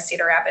big in the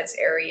Cedar Rapids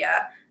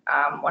area.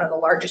 One of the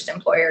largest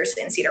employers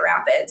in Cedar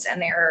Rapids,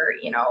 and they're,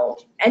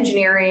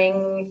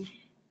 engineering,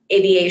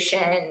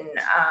 aviation,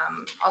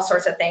 all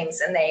sorts of things.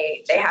 And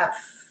they have,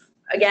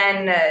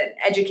 again,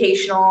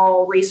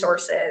 educational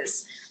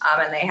resources,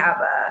 and they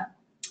have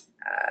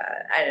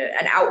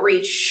an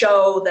outreach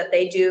show that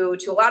they do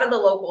to a lot of the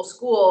local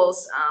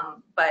schools,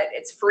 but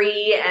it's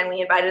free, and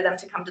we invited them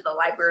to come to the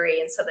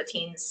library. And so the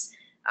teens,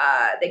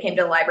 they came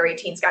to the library,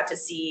 teens got to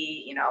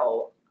see,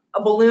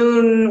 a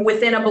balloon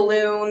within a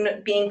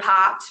balloon being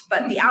popped,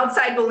 but the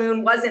outside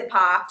balloon wasn't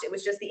popped. It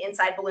was just the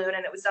inside balloon,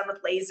 and it was done with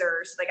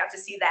lasers. So they got to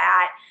see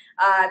that.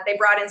 They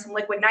brought in some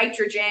liquid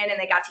nitrogen, and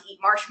they got to eat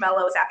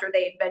marshmallows after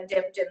they had been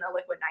dipped in the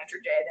liquid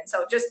nitrogen. And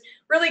so just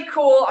really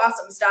cool,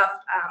 awesome stuff.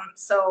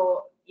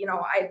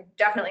 I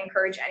definitely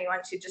encourage anyone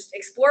to just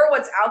explore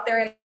what's out there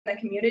in the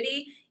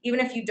community, even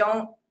if you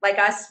don't, like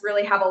us,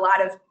 really have a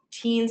lot of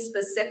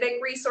teen-specific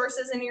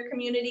resources in your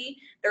community.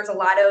 There's a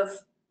lot of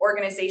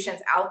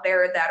organizations out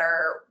there that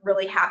are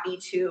really happy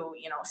to,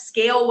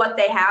 scale what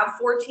they have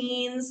for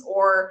teens,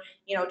 or,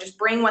 just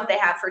bring what they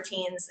have for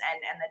teens,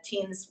 and the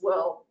teens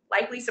will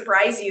likely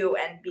surprise you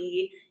and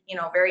be,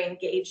 very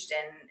engaged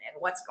in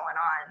what's going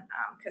on,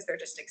 because they're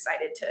just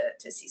excited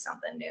to see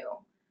something new.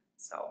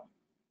 So.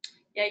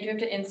 Yeah, I do have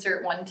to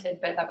insert one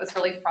tidbit that was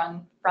really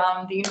fun.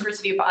 From the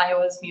University of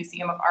Iowa's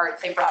Museum of Art,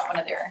 they brought one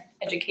of their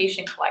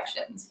education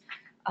collections,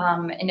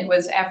 and it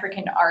was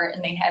African art,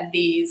 and they had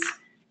these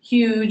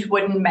huge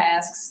wooden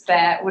masks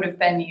that would have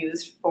been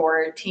used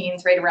for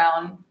teens right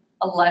around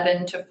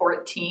 11 to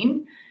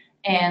 14.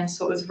 And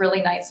so it was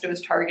really nice that it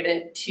was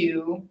targeted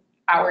to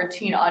our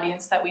teen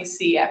audience that we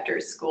see after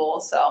school.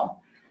 So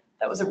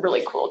that was a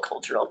really cool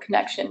cultural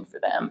connection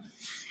for them.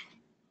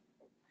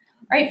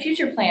 All right,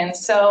 future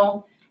plans.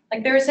 So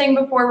like they were saying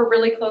before, we're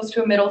really close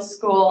to a middle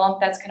school.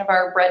 That's kind of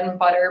our bread and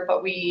butter,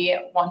 but we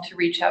want to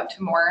reach out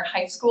to more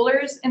high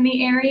schoolers in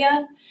the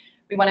area.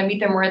 We want to meet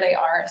them where they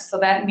are. So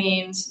that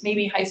means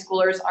maybe high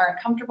schoolers aren't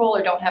comfortable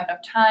or don't have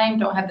enough time,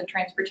 don't have the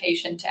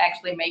transportation to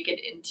actually make it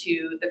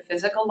into the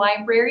physical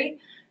library.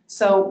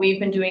 So we've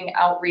been doing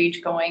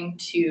outreach, going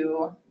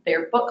to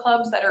their book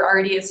clubs that are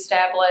already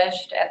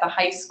established at the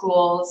high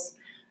schools.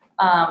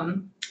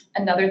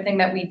 Another thing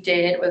that we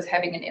did was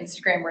having an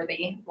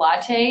Instagram-worthy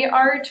latte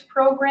art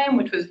program,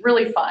 which was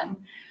really fun.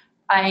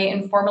 I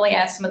informally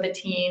asked some of the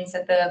teens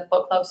at the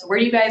book club, so where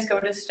do you guys go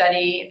to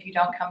study if you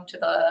don't come to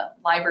the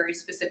library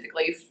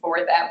specifically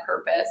for that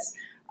purpose?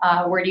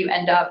 Where do you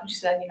end up? And she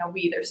said,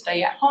 we either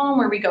study at home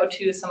or we go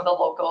to some of the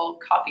local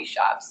coffee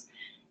shops.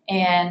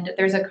 And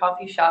there's a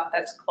coffee shop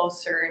that's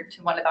closer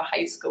to one of the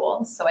high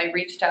schools. So I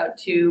reached out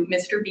to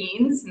Mr.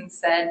 Beans and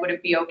said, would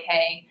it be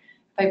okay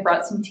if I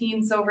brought some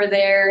teens over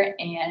there,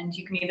 and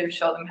you can either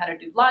show them how to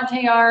do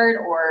latte art,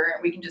 or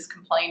we can just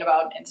complain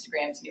about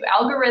Instagram's new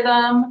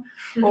algorithm,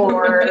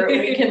 or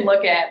we can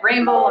look at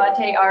rainbow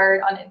latte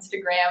art on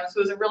Instagram.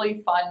 So it was a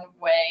really fun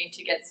way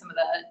to get some of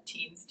the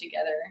teens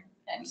together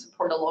and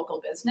support a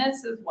local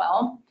business as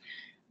well.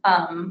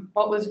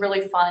 What was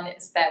really fun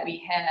is that we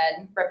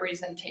had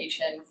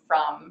representation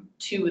from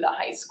two of the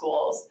high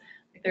schools.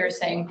 Like they were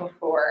saying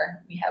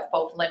before, we have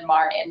both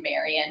Linn-Mar and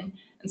Marion,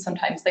 and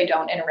sometimes they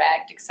don't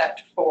interact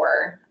except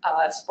for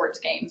sports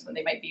games when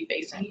they might be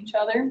facing each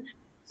other.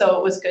 So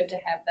it was good to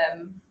have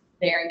them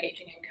there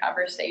engaging in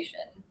conversation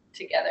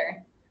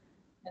together.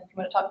 And if you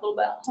want to talk a little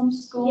about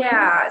homeschool?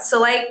 Yeah,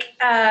 so like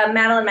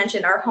Madeline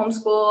mentioned, our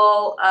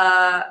homeschool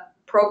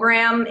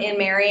program in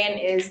Marion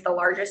is the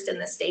largest in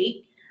the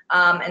state.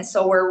 And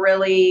so we're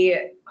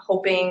really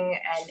hoping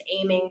and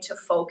aiming to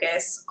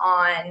focus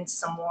on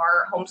some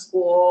more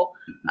homeschool,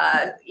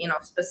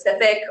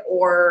 specific,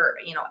 or,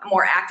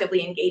 more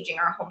actively engaging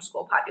our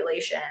homeschool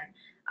population,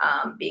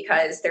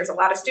 because there's a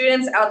lot of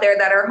students out there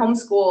that are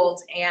homeschooled,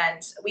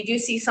 and we do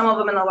see some of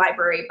them in the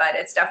library, but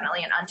it's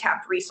definitely an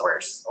untapped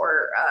resource,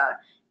 or,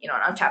 an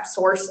untapped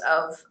source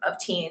of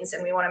teens,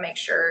 and we want to make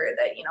sure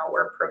that,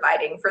 we're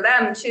providing for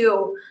them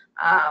too.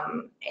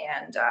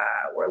 And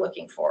we're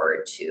looking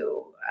forward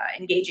to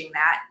engaging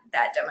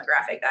that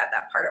demographic,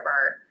 that part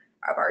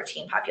of our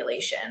teen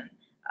population.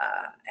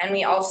 And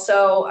we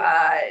also,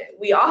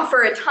 we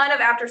offer a ton of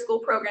after school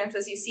programs,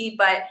 as you see,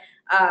 but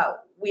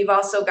we've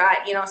also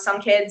got, you know, some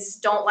kids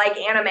don't like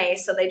anime,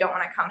 so they don't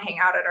want to come hang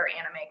out at our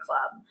anime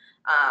club.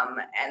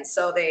 And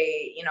so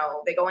they, you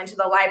know, they go into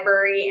the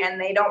library and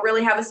they don't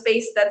really have a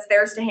space that's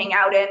theirs to hang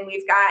out in.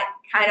 We've got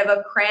kind of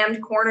a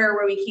crammed corner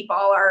where we keep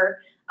all our,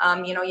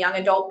 you know, young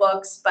adult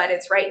books, but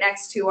it's right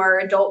next to our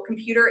adult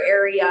computer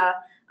area.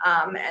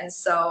 And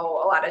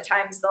so a lot of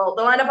times they'll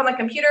end up on the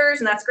computers,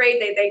 and that's great.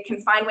 They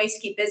can find ways to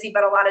keep busy,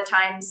 but a lot of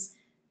times,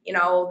 you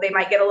know, they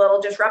might get a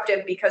little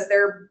disruptive because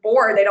they're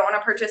bored. They don't want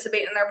to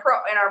participate in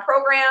our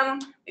program.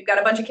 We've got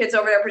a bunch of kids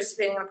over there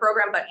participating in the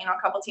program, but, you know,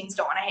 a couple teens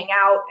don't want to hang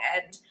out.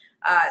 And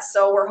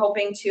so we're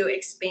hoping to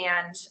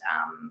expand,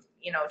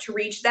 you know, to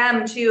reach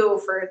them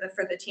too, for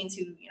the teens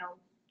who, you know,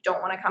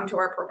 don't want to come to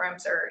our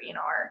programs, or, you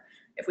know,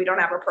 if we don't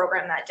have a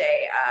program that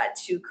day,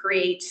 to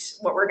create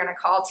what we're going to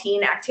call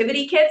teen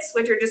activity kits,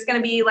 which are just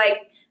going to be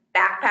like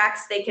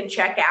backpacks they can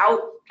check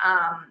out,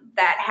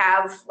 that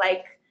have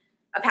like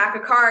a pack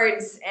of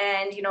cards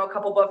and, you know, a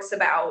couple books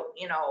about,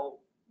 you know,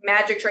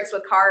 magic tricks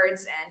with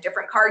cards and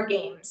different card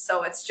games.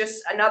 So it's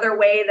just another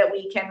way that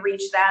we can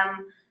reach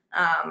them,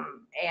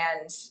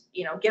 and,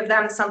 you know, give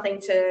them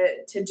something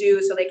to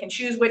do so they can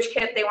choose which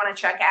kit they want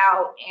to check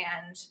out,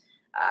 and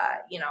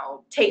you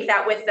know, take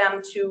that with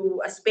them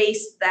to a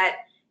space that,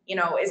 you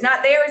know, is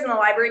not theirs in the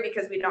library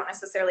because we don't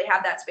necessarily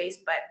have that space,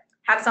 but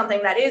have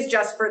something that is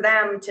just for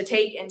them to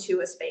take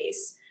into a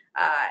space,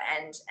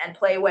 and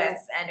play with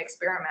and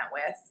experiment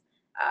with,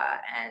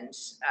 and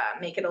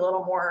make it a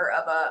little more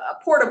of a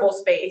portable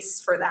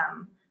space for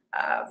them,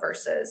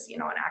 versus, you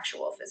know, an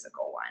actual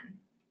physical one.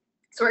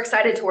 So we're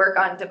excited to work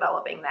on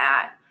developing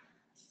that.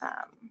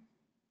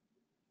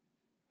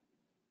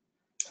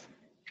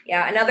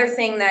 Yeah, another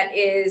thing that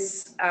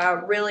is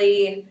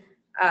really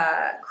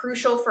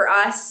crucial for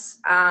us,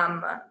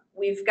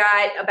 we've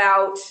got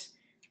about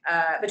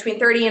between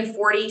 30 and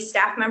 40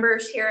 staff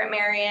members here at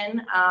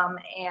Marion,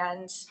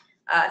 and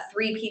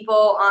 3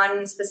 people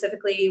on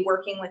specifically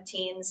working with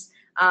teens.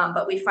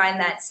 But we find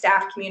that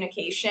staff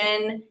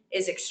communication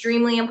is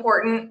extremely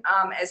important,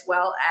 as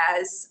well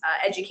as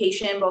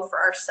education, both for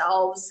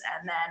ourselves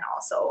and then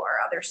also our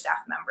other staff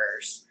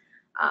members.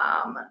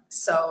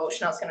 So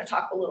Shanel's going to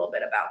talk a little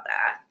bit about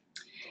that.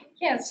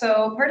 Yeah,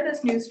 so part of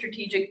this new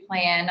strategic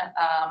plan,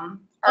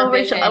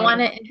 Rachel, I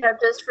want to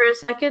interrupt just for a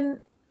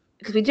second,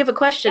 because we do have a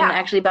question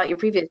actually about your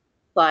previous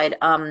slide.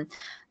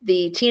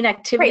 The teen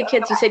activity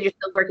kits, you said you're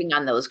still working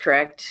on those,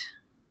 correct?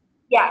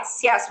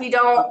 Yes, we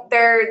don't,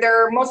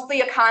 they're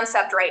mostly a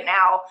concept right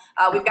now.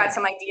 We've got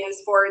some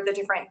ideas for the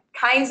different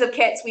kinds of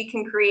kits we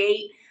can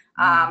create,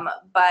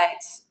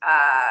 but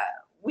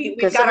we've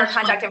got our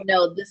contact information.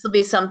 No, this will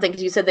be something,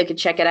 because you said they could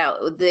check it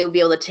out. They'll be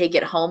able to take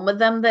it home with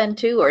them then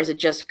too, or is it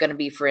just going to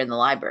be for in the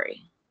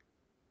library?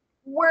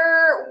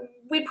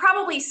 We'd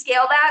probably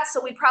scale that,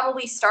 so we'd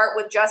probably start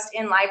with just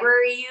in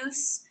library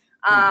use,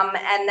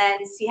 and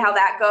then see how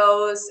that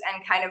goes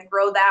and kind of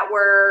grow that.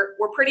 We're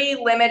pretty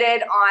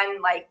limited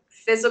on like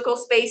physical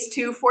space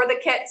too for the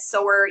kits,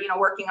 so we're, you know,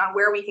 working on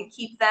where we can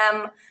keep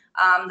them,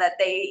 that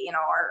they, you know,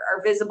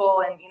 are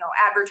visible and, you know,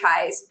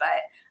 advertised.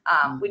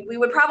 But we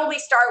would probably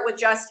start with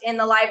just in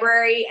the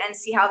library and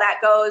see how that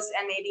goes,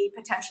 and maybe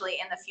potentially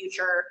in the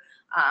future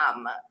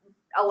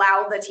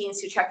allow the teens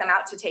who check them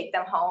out to take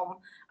them home.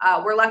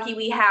 We're lucky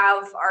we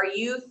have, our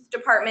youth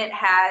department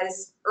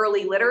has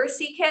early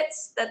literacy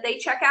kits that they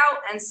check out,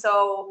 and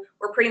so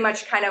we're pretty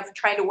much kind of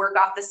trying to work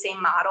off the same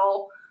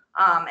model,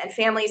 and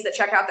families that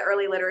check out the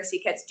early literacy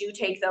kits do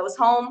take those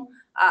home.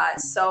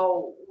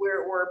 So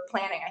we're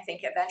planning, I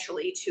think,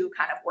 eventually to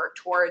kind of work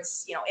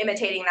towards, you know,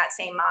 imitating that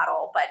same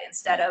model, but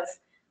instead of,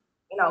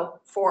 you know,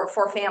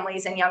 for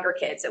families and younger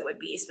kids, it would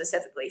be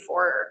specifically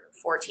for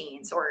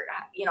teens, or,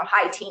 you know,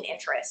 high teen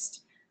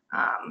interest.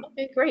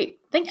 Okay, great.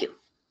 Thank you.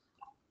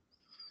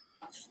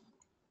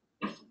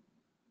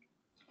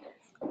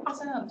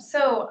 Awesome.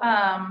 So,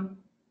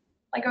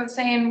 like I was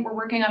saying, we're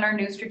working on our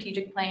new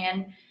strategic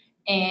plan,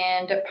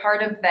 and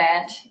part of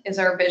that is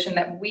our vision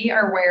that we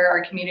are where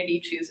our community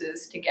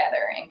chooses to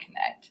gather and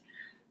connect.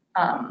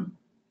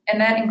 And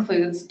that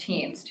includes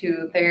teens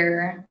too.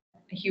 They're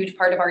a huge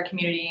part of our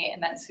community,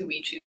 and that's who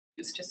we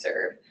choose to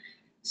serve.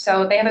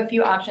 So they have a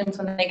few options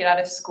when they get out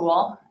of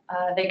school.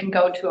 They can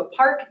go to a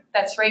park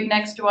that's right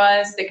next to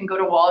us. They can go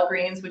to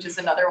Walgreens, which is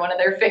another one of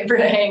their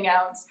favorite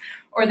hangouts,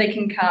 or they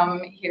can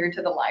come here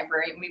to the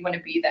library, and we want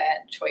to be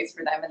that choice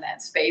for them in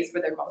that space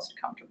where they're most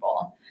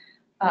comfortable.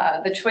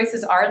 The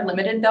choices are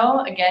limited though.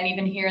 Again,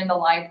 even here in the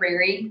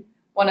library,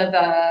 one of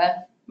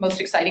the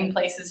most exciting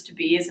places to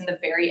be is in the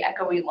very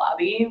echoey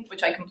lobby,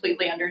 which I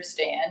completely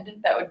understand.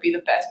 That would be the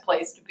best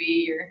place to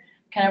be. You're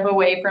kind of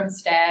away from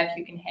staff,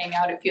 you can hang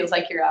out, it feels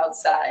like you're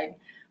outside,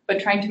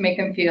 but trying to make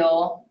them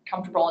feel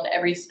comfortable in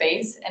every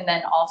space, and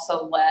then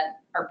also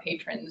let our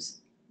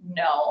patrons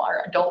know,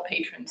 our adult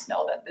patrons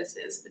know, that this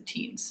is the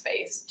teen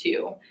space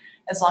too,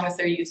 as long as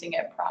they're using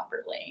it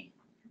properly.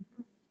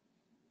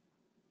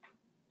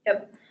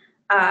 Yep.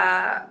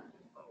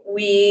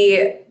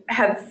 we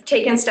have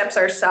taken steps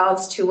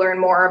ourselves to learn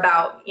more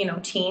about,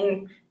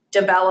 teen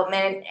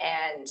development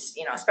and,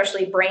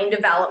 especially brain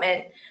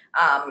development,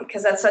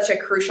 because that's such a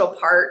crucial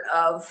part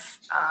of,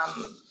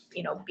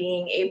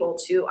 being able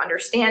to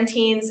understand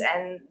teens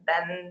and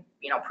then,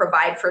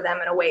 provide for them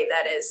in a way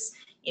that is,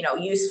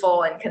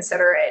 useful and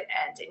considerate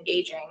and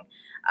engaging.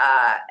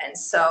 And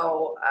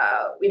so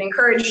we'd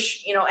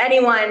encourage,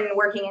 anyone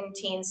working in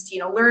teens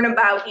to, learn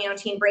about,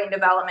 teen brain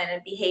development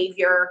and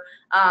behavior,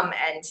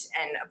 and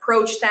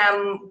approach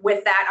them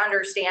with that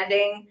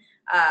understanding.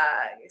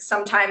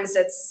 Sometimes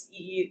it's,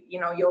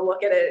 you'll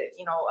look at a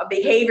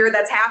behavior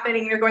that's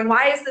happening, you're going,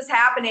 why is this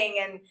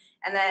happening?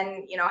 And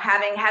then,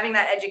 having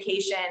that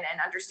education and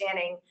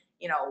understanding,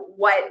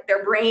 what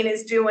their brain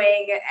is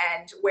doing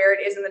and where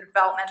it is in the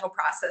developmental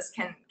process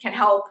can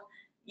help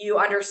you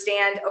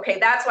understand, okay,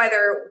 that's why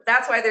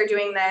they're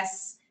doing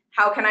this.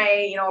 How can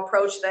I,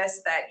 approach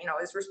this that,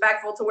 is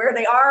respectful to where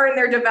they are in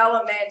their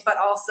development, but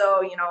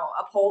also,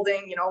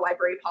 upholding,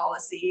 library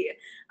policy.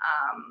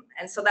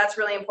 And so that's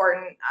really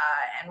important.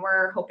 And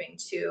we're hoping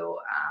to,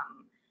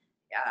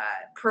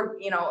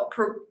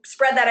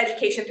 spread that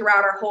education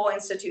throughout our whole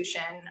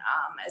institution,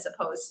 as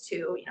opposed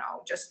to,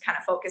 just kind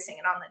of focusing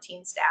it on the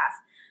teen staff.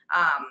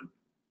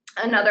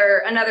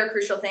 Another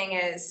crucial thing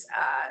is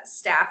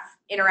staff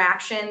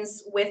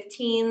interactions with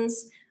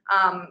teens.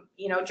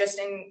 Just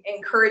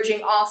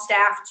encouraging all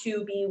staff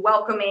to be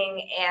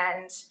welcoming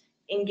and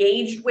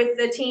engaged with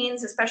the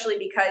teens, especially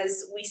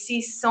because we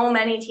see so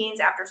many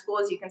teens after school,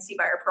 as you can see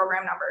by our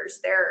program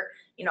numbers. They're,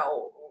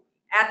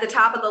 at the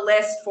top of the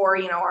list for,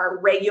 our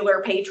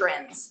regular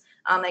patrons.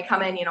 They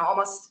come in,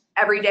 almost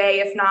every day,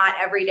 if not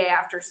every day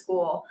after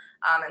school.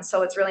 And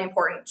so it's really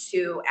important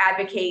to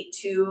advocate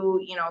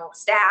to,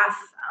 staff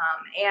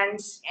and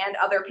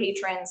other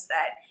patrons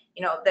that,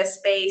 this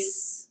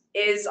space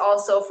is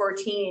also for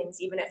teens,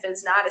 even if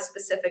it's not a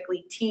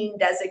specifically teen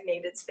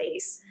designated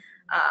space.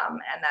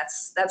 And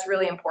that's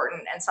really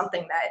important and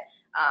something that,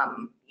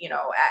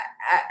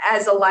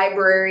 as a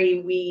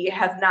library, we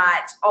have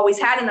not always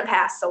had in the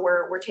past. So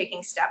we're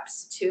taking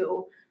steps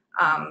to,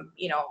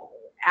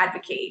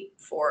 advocate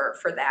for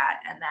that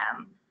and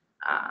them.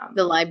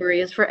 The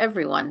library is for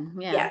everyone.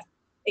 Yeah.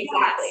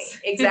 Yes,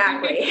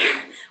 exactly.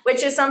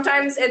 Which is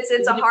sometimes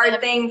it's a hard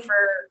thing for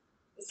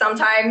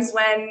sometimes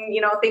when,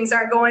 things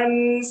aren't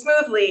going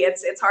smoothly.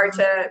 It's hard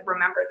to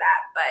remember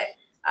that,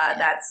 but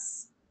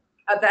that's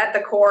at the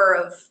core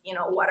of,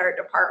 what our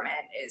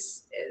department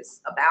is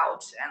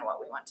about and what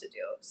we want to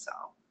do. So,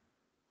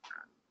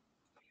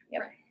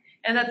 Right.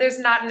 And that there's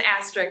not an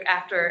asterisk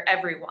after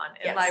everyone.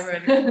 And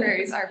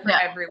libraries are for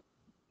everyone.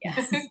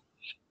 Yes.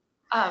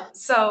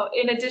 So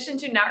in addition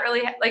to not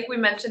really, like we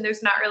mentioned,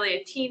 there's not really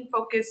a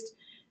teen-focused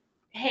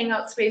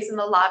hangout space in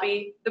the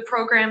lobby. The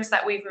programs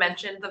that we've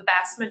mentioned, the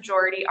vast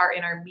majority are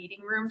in our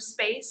meeting room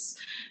space.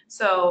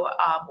 So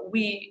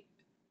we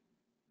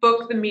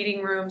book the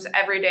meeting rooms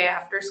every day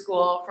after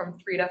school from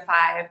 3 to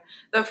 5.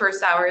 The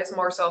first hour is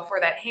more so for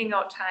that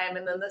hangout time,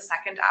 and then the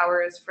second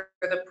hour is for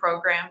the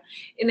program,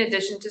 in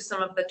addition to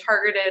some of the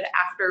targeted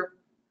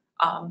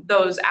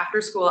those after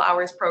school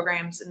hours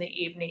programs in the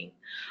evening.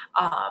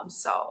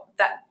 So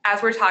that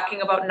as we're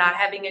talking about not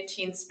having a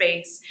teen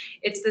space,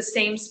 it's the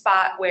same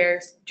spot where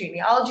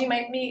genealogy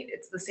might meet.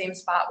 It's the same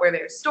spot where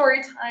there's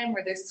story time,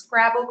 where there's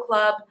Scrabble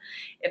club.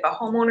 If a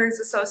homeowners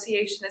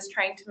association is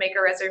trying to make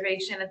a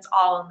reservation, it's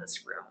all in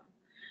this room.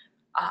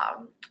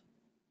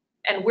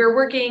 And we're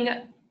working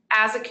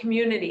as a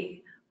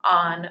community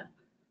on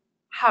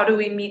how do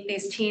we meet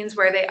these teens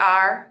where they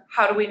are?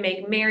 How do we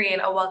make Marion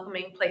a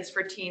welcoming place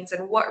for teens?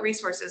 And what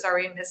resources are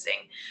we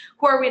missing?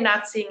 Who are we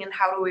not seeing, and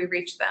how do we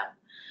reach them?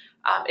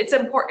 It's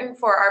important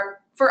for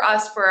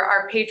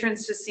our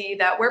patrons to see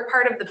that we're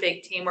part of the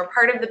big team. We're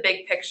part of the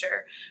big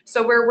picture.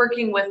 So we're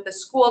working with the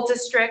school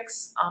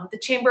districts, the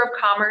Chamber of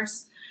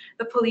Commerce,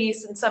 the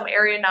police, and some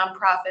area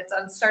nonprofits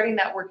on starting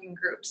that working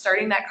group,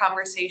 starting that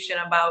conversation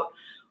about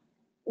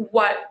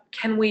what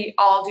can we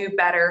all do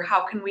better?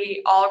 How can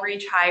we all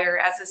reach higher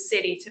as a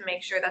city to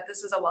make sure that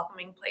this is a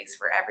welcoming place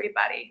for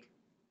everybody?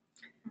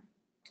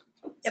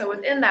 So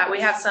within that, we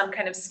have some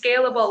kind of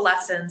scalable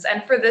lessons.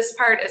 And for this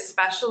part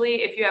especially,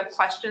 if you have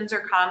questions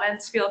or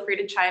comments, feel free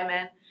to chime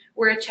in.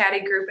 We're a chatty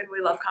group and we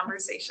love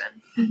conversation.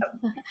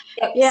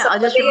 Yeah,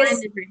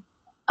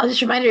 I'll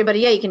just remind everybody,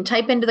 you can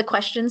type into the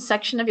questions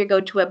section of your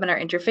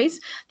GoToWebinar interface.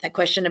 That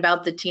question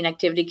about the teen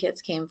activity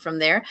kits came from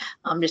there.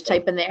 Just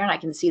type in there and I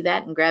can see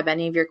that and grab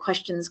any of your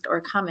questions or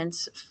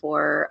comments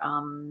for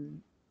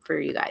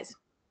you guys.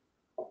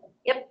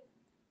 Yep.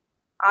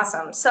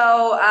 Awesome.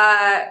 So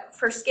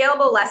for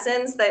scalable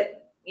lessons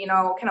that,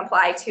 can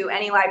apply to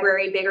any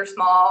library, big or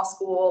small,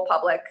 school,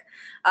 public,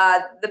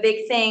 the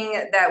big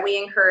thing that we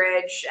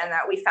encourage and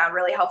that we found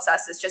really helps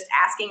us is just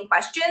asking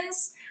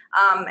questions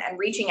and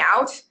reaching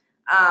out.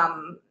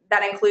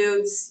 That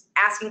includes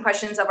asking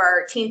questions of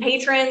our teen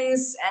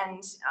patrons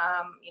and,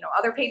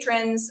 other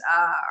patrons,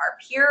 our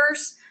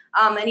peers,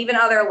 and even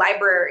other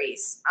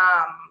libraries.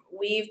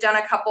 We've done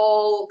a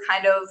couple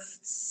kind of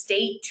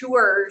state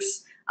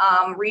tours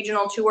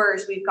regional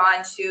tours. We've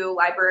gone to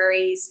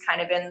libraries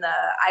kind of in the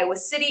Iowa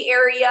City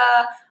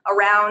area,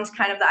 around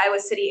kind of the Iowa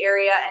City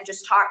area, and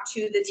just talked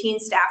to the teen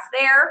staff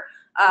there.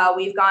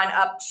 We've gone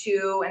up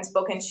to and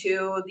spoken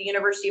to the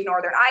University of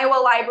Northern Iowa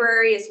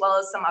Library, as well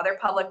as some other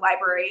public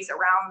libraries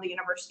around the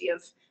University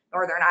of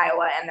Northern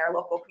Iowa and their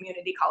local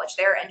community college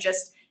there, and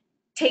just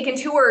taken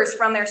tours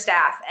from their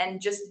staff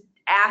and just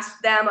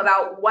asked them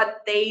about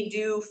what they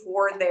do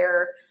for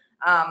their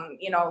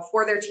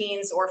for their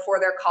teens or for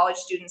their college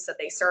students that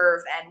they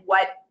serve, and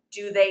what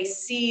do they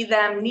see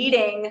them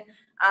needing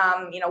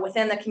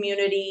within the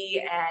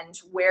community,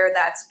 and where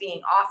that's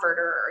being offered,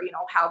 or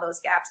how those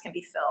gaps can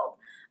be filled.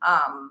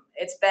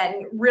 It's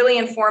been really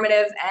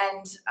informative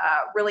and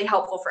really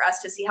helpful for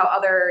us to see how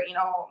other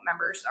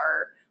members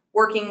are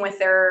working with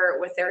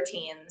their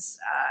teens,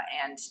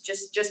 and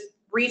just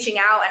reaching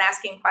out and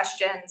asking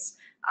questions.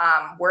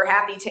 We're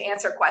happy to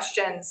answer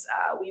questions.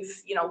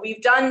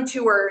 We've done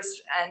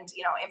tours and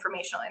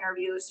informational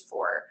interviews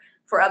for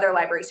other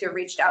libraries who have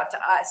reached out to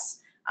us,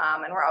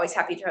 and we're always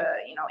happy to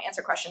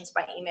answer questions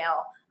by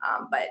email.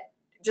 But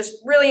just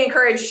really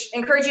encourage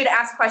you to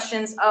ask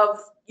questions of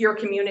your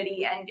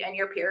community and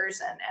your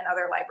peers and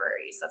other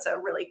libraries. That's a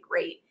really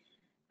great,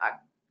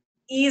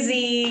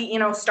 easy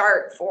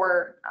start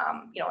for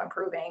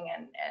improving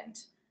and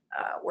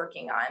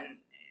working on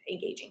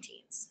engaging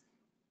teens.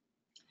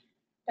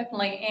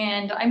 Definitely,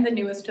 and I'm the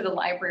newest to the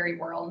library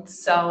world,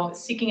 so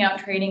seeking out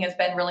training has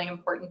been really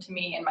important to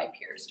me and my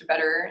peers to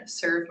better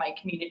serve my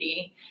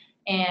community.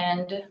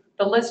 And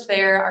the list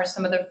there are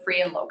some of the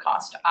free and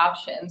low-cost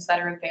options that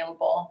are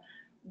available.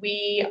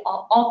 We,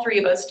 all three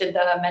of us, did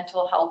the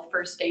mental health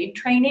first aid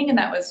training, and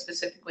that was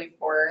specifically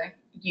for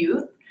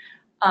youth.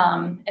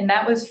 And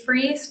that was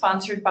free,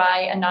 sponsored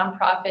by a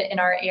nonprofit in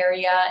our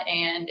area,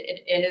 and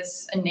it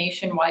is a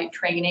nationwide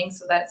training,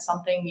 so that's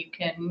something you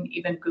can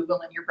even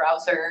Google in your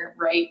browser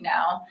right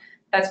now.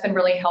 That's been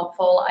really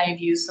helpful. I've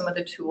used some of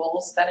the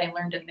tools that I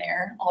learned in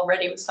there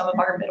already with some of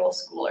our middle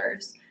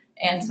schoolers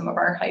and some of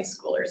our high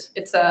schoolers.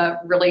 It's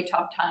a really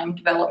tough time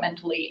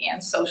developmentally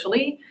and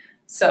socially,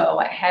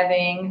 so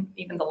having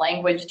even the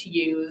language to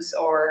use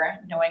or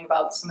knowing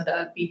about some of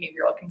the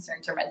behavioral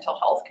concerns or mental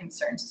health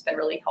concerns has been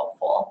really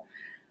helpful.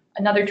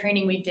 Another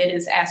training we did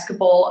is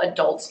Askable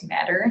Adults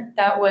Matter.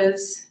 That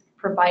was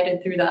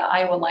provided through the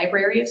Iowa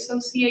Library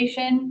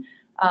Association.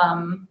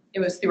 It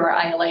was through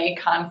our ILA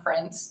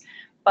conference,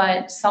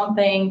 but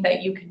something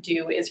that you could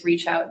do is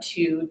reach out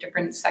to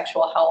different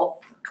sexual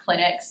health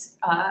clinics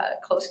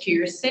close to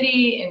your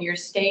city, in your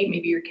state,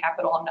 maybe your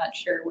capital, I'm not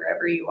sure,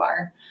 wherever you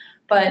are.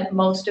 But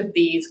most of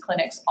these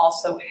clinics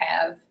also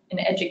have an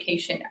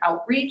education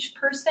outreach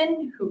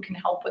person who can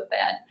help with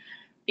that,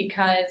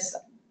 because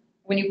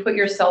when you put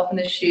yourself in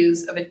the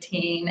shoes of a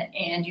teen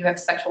and you have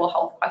sexual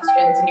health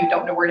questions and you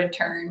don't know where to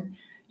turn,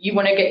 you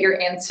want to get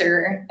your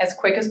answer as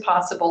quick as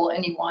possible,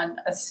 and you want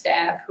a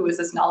staff who is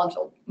as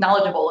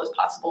knowledgeable as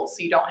possible,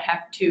 so you don't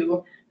have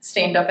to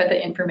stand up at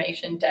the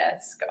information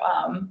desk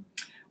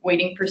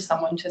waiting for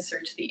someone to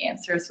search the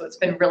answer. So it's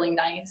been really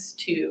nice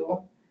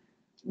to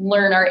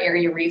learn our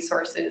area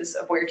resources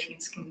of where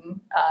teens can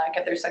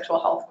get their sexual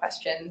health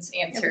questions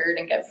answered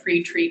and get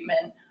free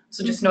treatment.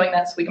 So just knowing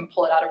that, so we can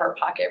pull it out of our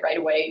pocket right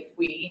away if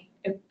we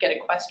get a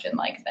question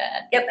like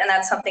that. Yep, and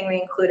that's something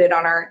we included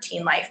on our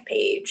Teen Life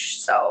page.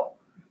 So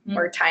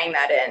we're tying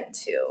that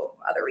into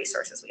other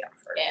resources we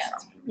offer. Yeah,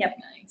 so. Yep.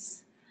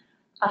 Nice.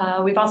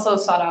 We've also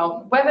sought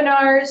out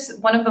webinars.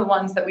 One of the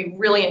ones that we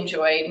really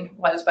enjoyed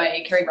was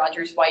by Carrie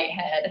Rogers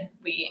Whitehead.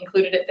 We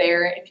included it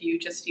there if you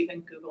just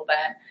even Google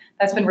that.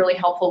 That's been really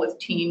helpful with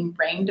teen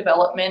brain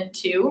development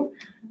too.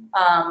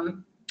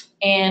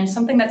 And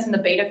something that's in the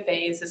beta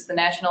phase is the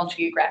National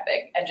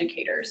Geographic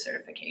Educator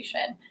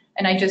Certification.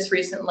 And I just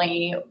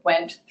recently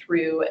went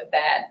through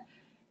that.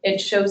 It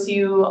shows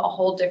you a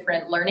whole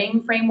different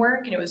learning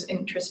framework, and it was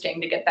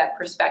interesting to get that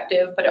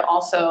perspective, but it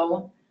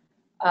also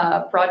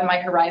broadened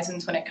my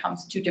horizons when it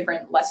comes to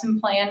different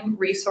lesson plan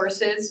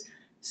resources.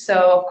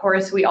 So of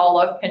course we all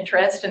love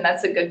Pinterest, and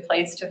that's a good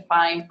place to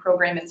find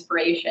program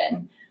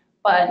inspiration.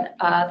 But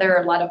there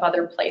are a lot of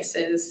other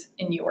places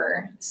in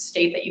your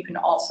state that you can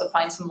also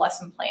find some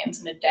lesson plans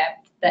and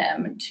adapt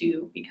them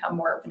to become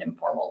more of an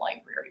informal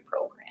library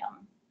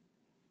program.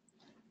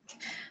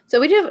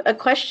 So we do have a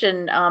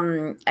question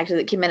actually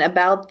that came in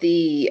about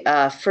the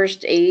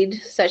first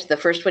aid session, the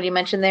first one you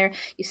mentioned there.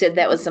 You said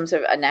that was some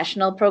sort of a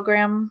national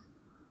program?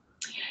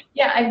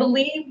 Yeah, I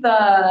believe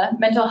the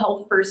Mental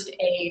Health First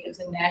Aid is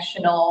a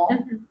national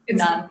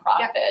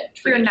nonprofit.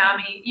 Through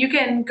NAMI. You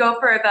can go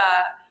for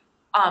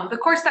the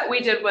course that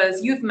we did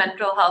was Youth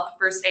Mental Health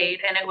First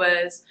Aid, and it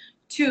was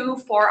 2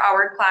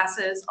 4-hour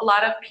classes. A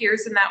lot of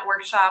peers in that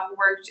workshop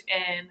worked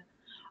in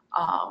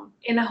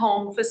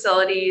home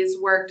facilities,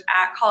 worked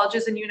at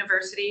colleges and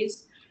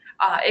universities.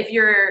 If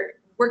you're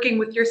working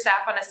with your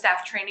staff on a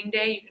staff training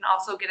day, you can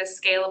also get a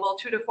scalable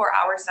 2 to 4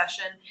 hour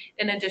session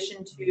in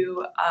addition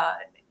to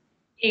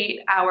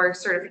 8-hour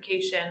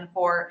certification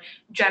for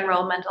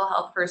general mental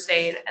health first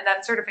aid, and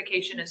that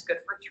certification is good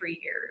for 3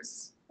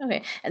 years.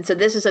 Okay, and so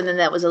this is something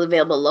that was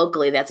available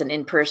locally. That's an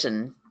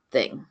in-person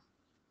thing?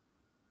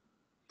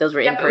 Those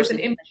were Yep, it was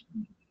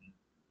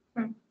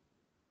in-person.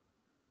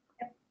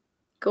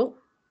 Cool.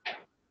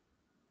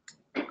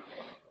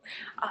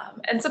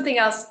 And something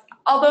else,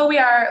 although we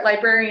are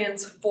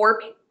librarians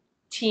for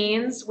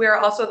teens, we are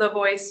also the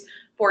voice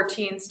for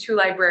teens to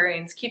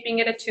librarians, keeping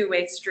it a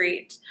two-way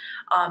street.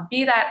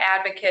 Be that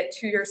advocate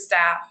to your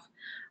staff.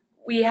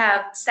 We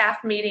have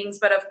staff meetings,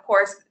 but of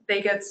course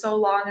they get so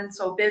long and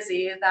so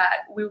busy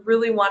that we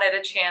really wanted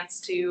a chance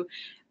to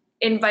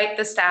invite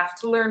the staff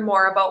to learn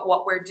more about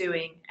what we're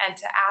doing and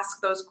to ask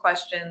those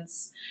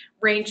questions,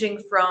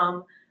 ranging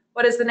from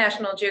what is the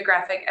National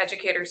Geographic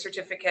Educator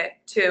Certificate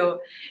to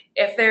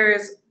if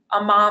there's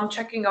a mom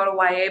checking out a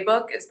YA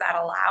book, is that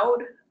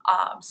allowed?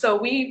 So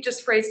we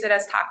just phrased it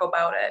as talk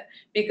about it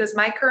because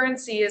my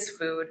currency is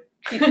food.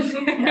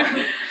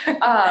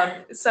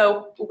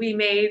 So we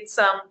made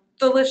some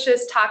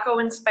delicious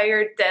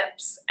taco-inspired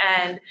dips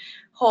and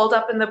holed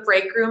up in the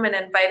break room and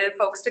invited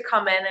folks to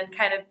come in and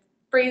kind of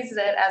phrased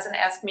it as an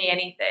Ask Me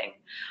Anything.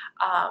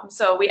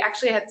 So we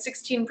actually had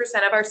 16%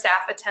 of our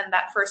staff attend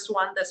that first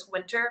one this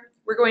winter.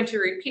 We're going to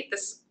repeat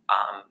this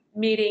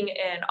meeting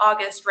in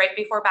August, right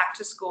before back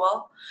to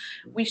school.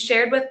 We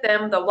shared with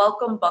them the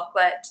welcome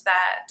booklet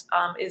that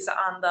is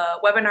on the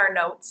webinar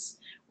notes,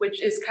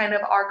 which is kind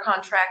of our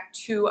contract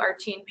to our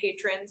teen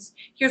patrons.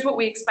 Here's what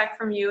we expect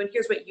from you and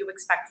here's what you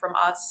expect from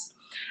us.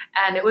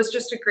 And it was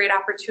just a great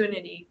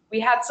opportunity.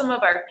 We had some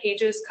of our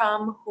pages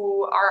come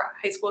who are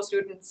high school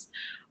students,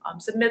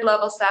 some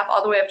mid-level staff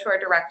all the way up to our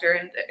director,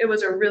 and it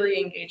was a really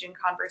engaging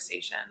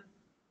conversation.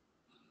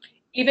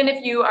 Even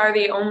if you are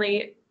the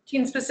only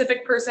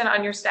teen-specific person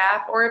on your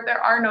staff, or if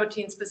there are no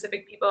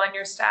teen-specific people on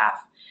your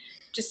staff,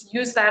 just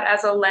use that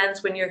as a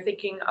lens when you're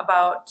thinking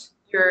about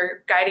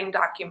your guiding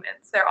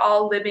documents. They're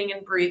all living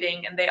and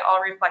breathing, and they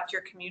all reflect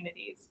your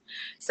communities.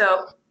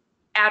 So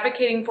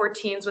advocating for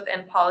teens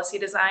within policy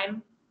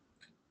design.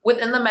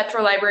 Within the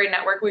Metro Library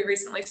Network, we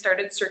recently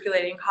started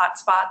circulating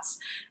hotspots,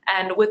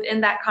 and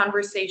within that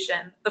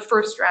conversation, the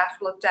first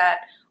draft looked at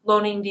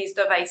loaning these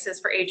devices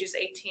for ages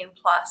 18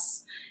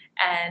 plus,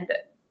 and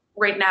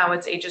right now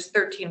it's ages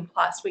 13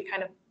 plus. We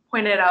kind of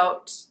pointed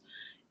out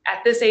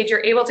at this age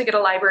you're able to get a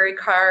library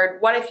card.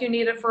 What if you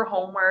need it for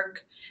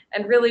homework?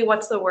 And really,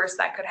 what's the worst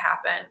that could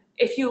happen?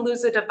 If you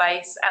lose a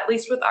device, at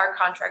least with our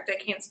contract, I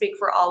can't speak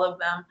for all of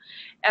them,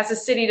 as a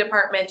city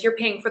department, you're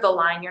paying for the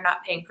line, you're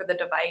not paying for the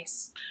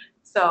device.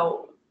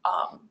 So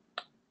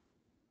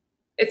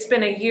it's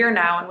been a year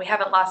now and we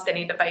haven't lost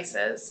any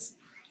devices.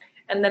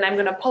 And then I'm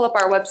going to pull up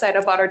our website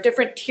about our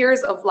different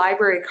tiers of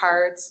library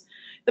cards.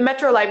 The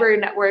Metro Library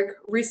Network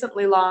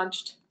recently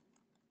launched,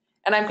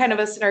 and I'm kind of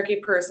a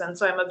snarky person,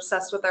 so I'm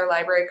obsessed with our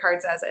library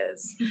cards as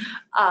is.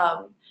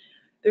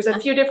 There's a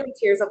few different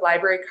tiers of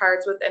library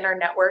cards within our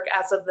network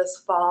as of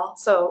this fall.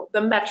 So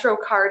the Metro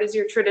card is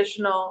your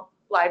traditional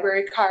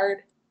library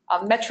card.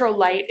 Metro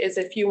Lite is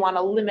if you want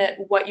to limit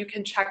what you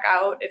can check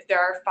out if there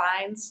are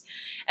fines.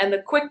 And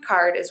the Quick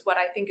card is what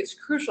I think is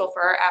crucial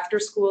for our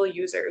after-school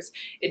users.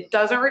 It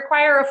doesn't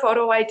require a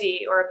photo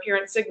ID or a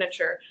parent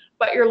signature,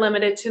 but you're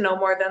limited to no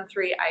more than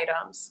 3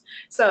 items.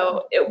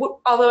 So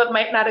although it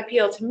might not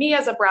appeal to me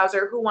as a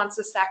browser who wants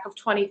a stack of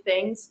 20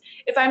 things,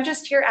 if I'm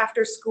just here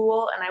after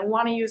school and I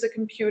want to use a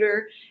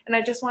computer and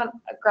I just want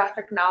a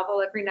graphic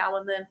novel every now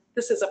and then,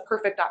 this is a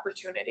perfect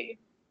opportunity.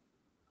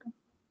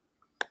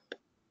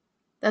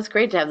 That's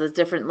great to have those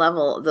different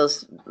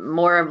those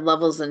more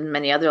levels than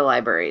many other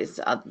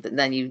libraries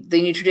than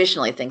you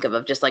traditionally think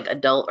of just like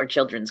adult or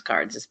children's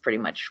cards is pretty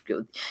much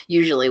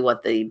usually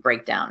what the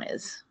breakdown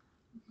is.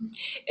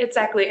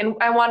 Exactly, and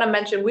I want to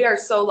mention we are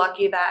so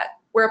lucky that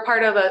we're a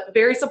part of a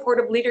very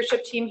supportive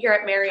leadership team here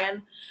at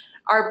Marion.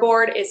 Our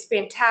board is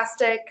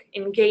fantastic,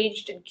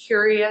 engaged, and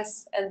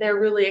curious, and they're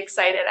really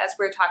excited as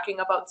we're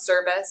talking about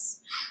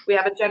service. We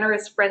have a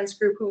generous friends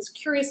group who's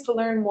curious to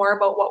learn more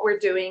about what we're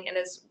doing and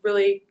is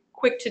really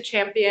quick to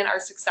champion our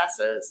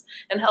successes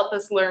and help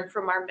us learn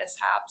from our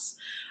mishaps.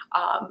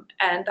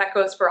 And that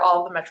goes for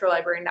all of the Metro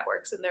Library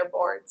Networks and their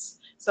boards.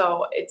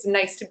 So it's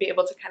nice to be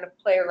able to kind of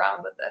play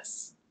around with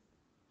this.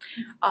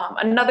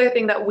 Another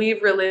thing that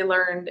we've really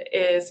learned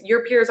is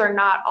your peers are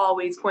not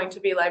always going to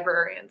be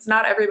librarians.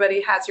 Not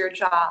everybody has your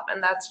job,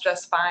 and that's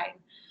just fine.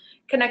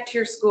 Connect to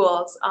your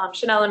schools.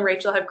 Shanel and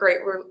Rachel have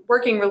great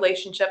working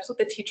relationships with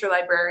the teacher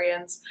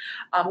librarians.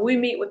 We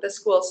meet with the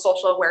school's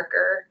social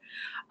worker,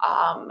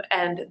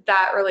 and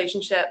that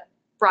relationship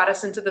brought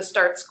us into the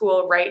Start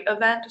School Right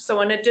event.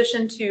 So in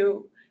addition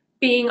to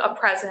being a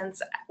presence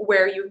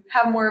where you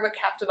have more of a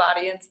captive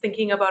audience,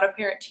 thinking about a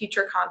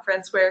parent-teacher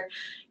conference where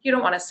you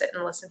don't want to sit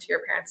and listen to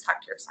your parents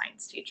talk to your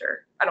science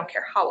teacher. I don't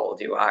care how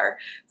old you are,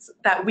 so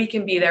that we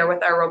can be there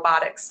with our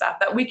robotics stuff,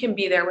 that we can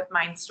be there with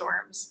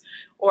Mindstorms,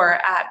 or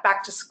at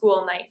back to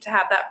school night to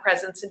have that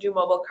presence and do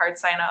mobile card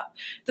sign up.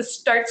 The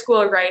Start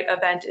School Right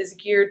event is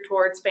geared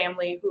towards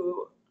family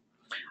who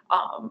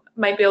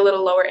might be a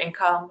little lower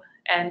income,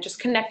 and just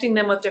connecting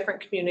them with different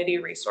community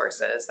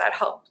resources that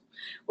help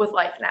with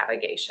life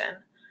navigation.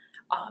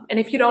 And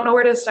if you don't know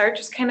where to start,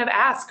 just kind of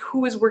ask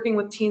who is working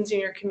with teens in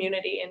your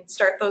community and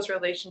start those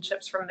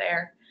relationships from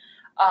there.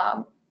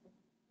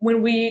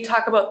 When we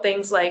talk about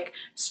things like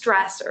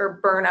stress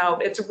or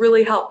burnout, it's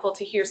really helpful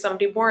to hear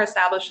somebody more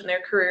established in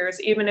their careers,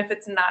 even if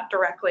it's not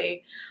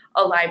directly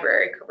a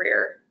library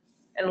career,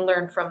 and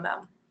learn from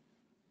them.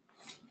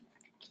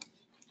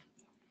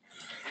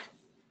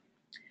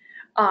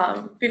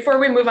 Before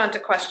we move on to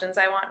questions,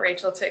 I want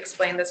Rachel to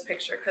explain this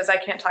picture because I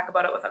can't talk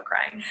about it without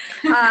crying.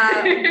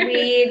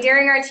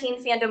 During our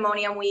Teen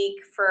Fandemonium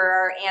Week for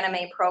our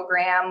anime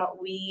program,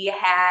 we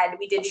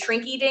did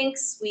Shrinky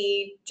Dinks.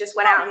 We just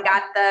went out and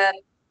got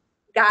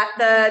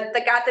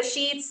the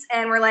sheets,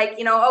 and we're like,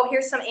 oh,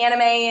 here's some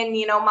anime and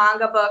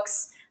manga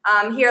books.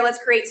 Here,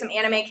 let's create some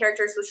anime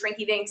characters with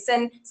Shrinky Dinks.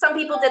 And some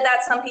people did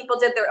that. Some people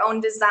did their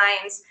own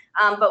designs.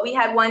 But we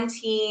had one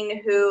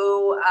teen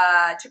who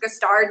took a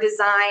star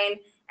design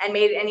and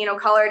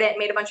colored it and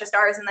made a bunch of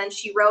stars, and then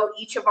she wrote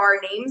each of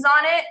our names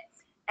on it.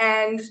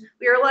 And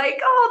we were like,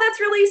 oh, that's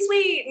really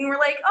sweet. And we're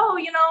like, oh,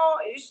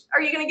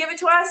 are you going to give it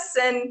to us?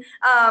 And,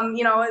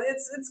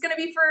 it's going to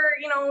be for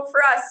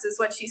us, is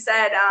what she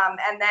said.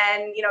 And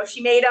then,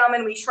 she made them,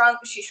 and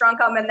she shrunk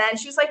them. And then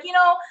she was like,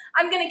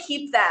 I'm going to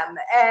keep them.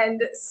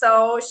 And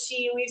so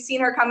we've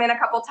seen her come in a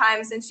couple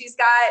times, and she's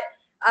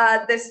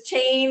got this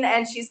chain,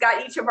 and she's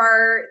got each of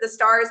the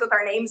stars with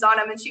our names on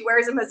them, and she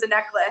wears them as a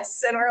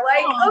necklace. And we're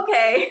like,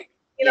 okay,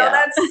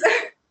 that's,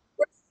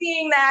 we're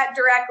seeing that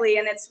directly.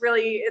 And it's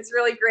really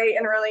great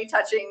and really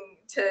touching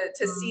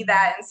to see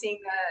that, and seeing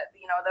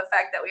the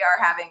effect that we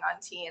are having on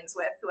teens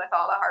with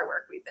all the hard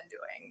work we've been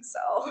doing.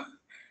 So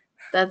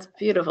that's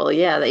beautiful.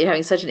 Yeah. That you're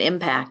having such an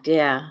impact.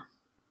 Yeah.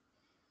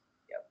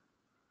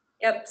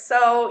 Yep.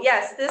 So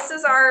yes, this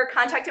is our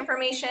contact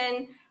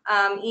information.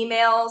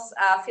 Emails,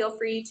 feel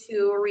free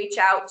to reach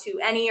out to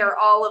any or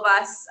all of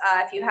us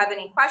if you have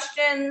any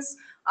questions,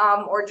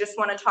 or just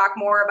want to talk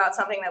more about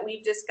something that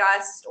we've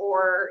discussed,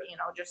 or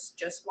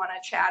just want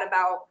to chat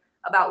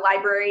about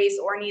libraries,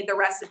 or need the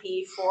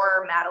recipe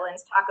for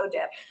Madeline's taco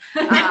dip.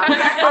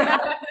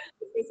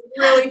 It's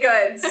really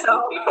good.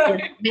 So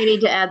we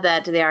need to add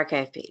that to the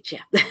archive page.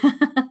 Yeah.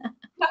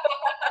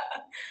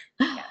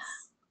 Yes.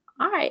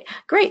 All right,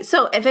 great.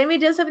 So if anybody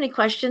does have any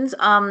questions,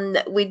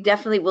 we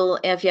definitely will.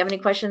 If you have any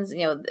questions,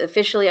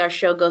 officially our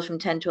show goes from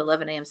 10 to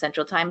 11 a.m.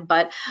 Central Time,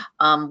 but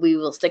we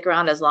will stick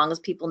around as long as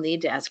people need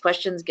to ask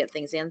questions, get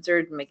things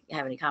answered,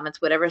 have any comments,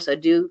 whatever. So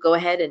do go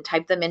ahead and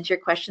type them into your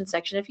question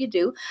section if you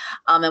do.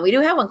 And we do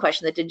have one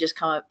question that did just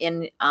come up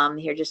in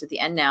here just at the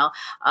end now.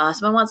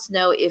 Someone wants to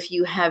know if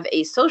you have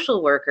a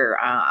social worker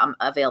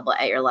available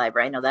at your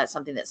library. I know that's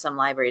something that some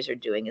libraries are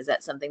doing. Is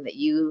that something that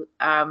you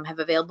have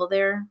available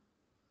there?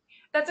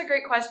 That's a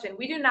great question.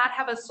 We do not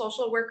have a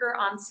social worker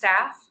on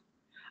staff.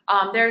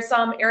 There are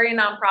some area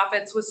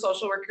nonprofits with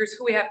social workers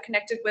who we have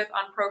connected with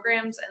on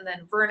programs, and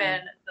then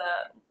Vernon,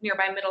 the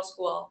nearby middle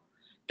school,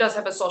 does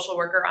have a social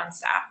worker on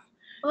staff.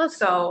 Well,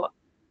 so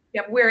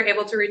yeah, we're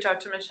able to reach out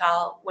to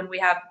Michelle when we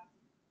have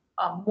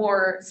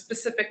more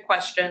specific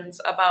questions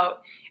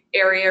about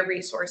area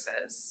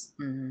resources.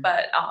 Mm-hmm.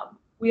 But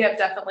we have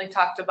definitely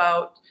talked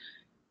about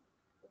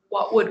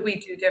what would we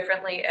do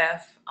differently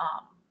if,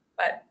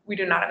 but we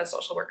do not have a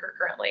social worker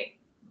currently.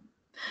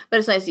 But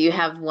it's nice that you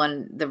have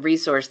the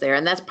resource there,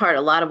 and that's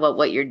a lot of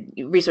what your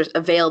resource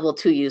available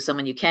to you,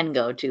 someone you can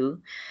go to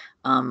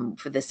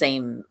for the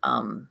same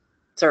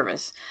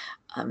service.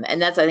 And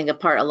that's, I think,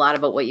 a lot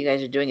about what you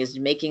guys are doing is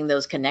making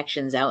those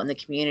connections out in the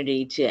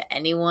community to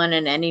anyone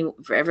and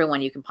for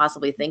everyone you can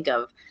possibly think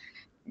of,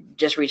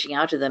 just reaching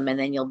out to them, and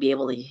then you'll be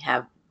able to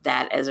have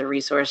that as a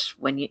resource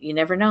when you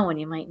never know when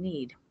you might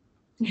need.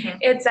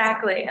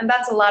 Exactly. And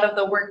that's a lot of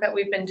the work that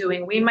we've been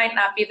doing. We might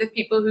not be the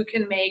people who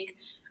can make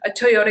a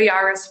Toyota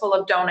Yaris full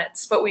of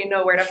donuts, but we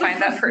know where to find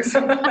that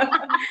person.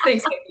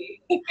 Thanks,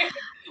 Nikki.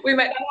 We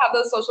might not have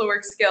those social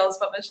work skills,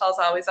 but Michelle's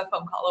always a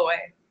phone call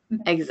away.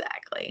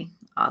 Exactly.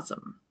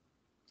 Awesome.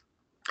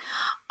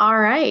 All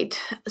right.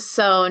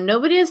 So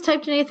nobody has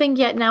typed anything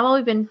yet now while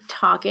we've been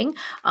talking.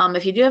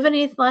 If you do have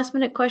any last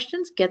minute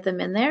questions, get them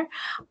in there.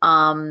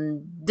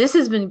 This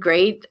has been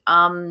great.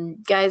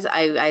 Guys,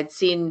 I'd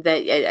seen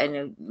that, I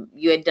know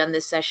you had done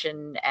this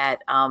session at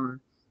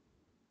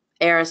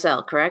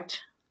ARSL,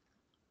 correct?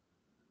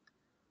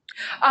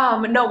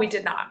 No, we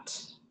did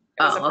not.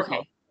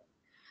 Okay.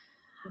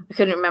 I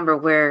couldn't remember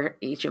where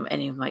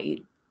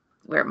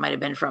where it might have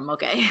been from.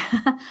 Okay.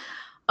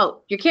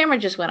 Oh, your camera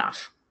just went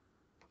off.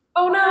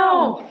 Oh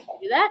no!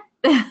 Do that?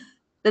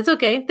 That's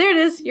okay. There it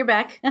is. You're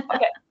back.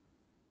 Okay.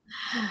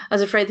 I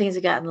was afraid things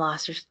had gotten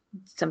lost or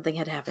something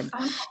had happened.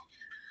 All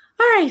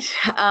right.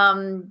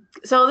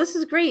 So this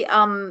is great.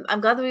 I'm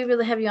glad that we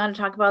really have you on to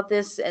talk about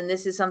this. And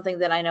this is something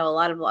that I know a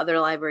lot of other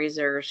libraries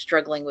are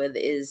struggling with,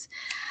 is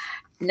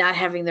not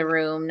having the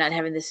room, not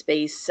having the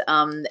space.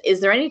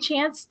 Is there any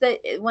chance that,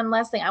 one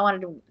last thing I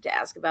wanted to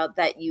ask about,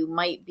 that you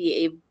might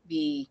be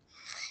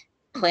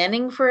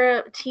planning for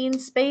a teen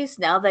space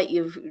now that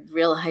you've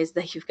realized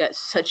that you've got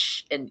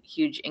such a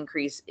huge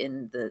increase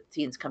in the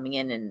teens coming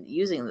in and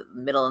using the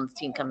middle and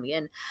teen coming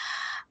in?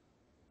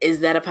 Is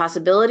that a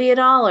possibility at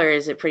all, or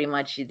is it pretty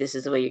much this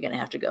is the way you're going to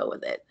have to go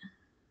with it?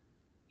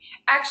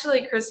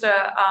 Actually,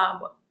 Krista,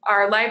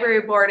 our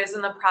library board is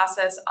in the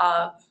process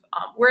of,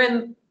 we're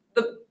in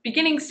the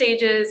beginning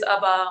stages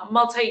of a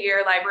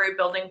multi-year library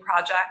building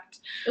project.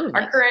 Ooh,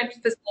 Our nice. current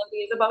facility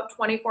is about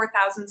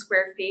 24,000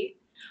 square feet.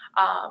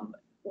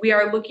 We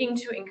are looking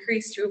to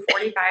increase to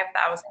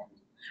 45,000.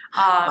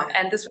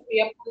 And this would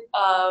be a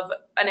part of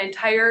an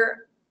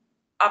entire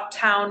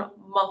uptown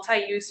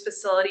multi-use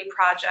facility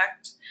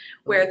project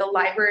where the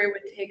library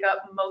would take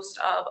up most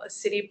of a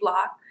city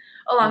block,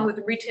 along with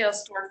retail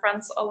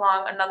storefronts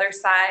along another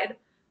side,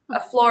 a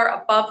floor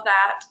above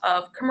that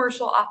of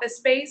commercial office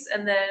space,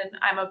 and then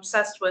I'm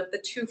obsessed with the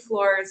 2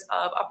 floors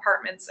of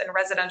apartments and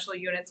residential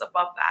units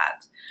above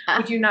that.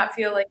 Would you not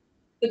feel like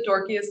the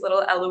dorkiest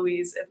little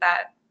Eloise if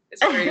that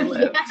is where you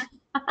live?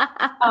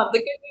 The good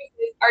news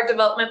is our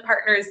development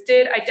partners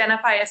did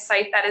identify a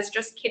site that is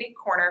just kitty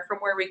corner from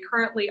where we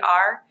currently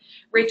are.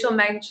 Rachel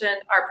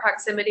mentioned our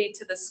proximity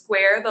to the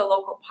square, the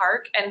local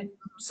park, and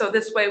so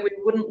this way we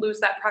wouldn't lose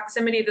that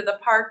proximity to the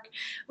park.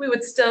 We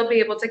would still be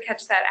able to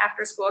catch that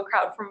after school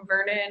crowd from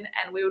Vernon,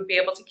 and we would be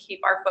able to keep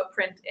our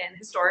footprint in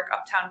historic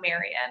Uptown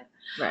Marion.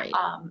 Right.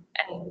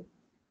 And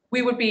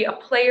we would be a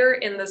player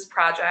in this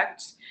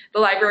project. The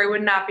library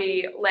would not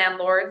be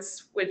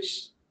landlords,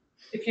 which,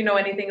 if you know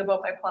anything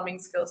about my plumbing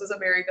skills, is a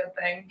very good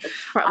thing.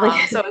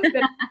 Probably. So it's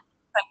been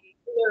exciting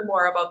to learn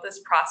more about this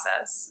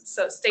process.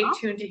 So stay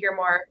tuned to hear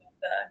more about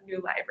the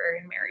new library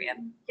in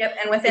Marion. Yep,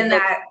 and within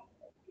that,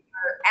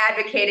 we're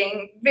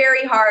advocating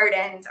very hard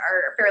and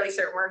are fairly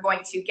certain we're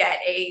going to get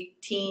a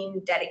teen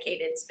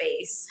dedicated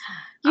space.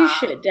 You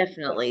should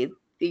definitely.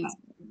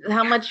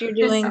 How much you're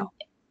doing.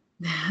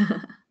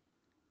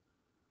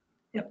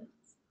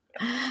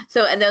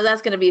 So, and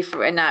that's going to be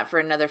for not for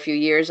another few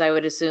years, I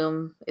would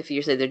assume, if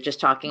you say they're just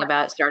talking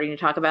about, starting to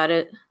talk about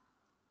it.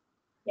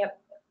 Yep.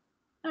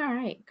 All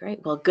right,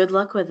 great. Well, good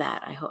luck with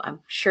that. I'm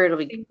sure it'll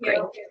be Thank great.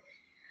 you.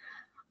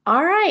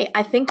 All right,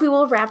 I think we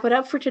will wrap it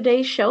up for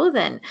today's show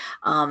then.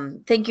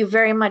 Thank you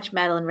very much,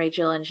 Madeline,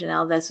 Rachel, and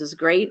Shanel. This was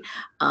great.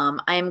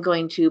 I am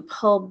going to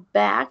pull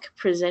back,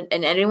 present,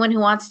 and anyone who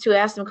wants to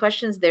ask them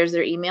questions, there's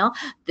their email.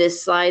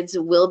 This slides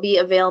will be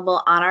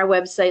available on our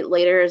website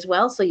later as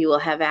well, so you will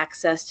have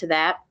access to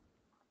that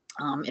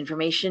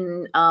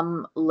information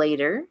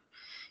later.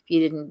 If you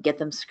didn't get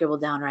them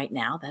scribbled down right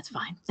now, that's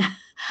fine.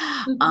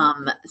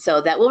 So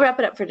that will wrap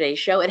it up for today's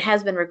show. It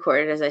has been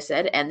recorded, as I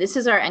said, and this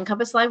is our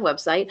NCompass Live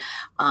website.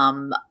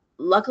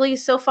 Luckily,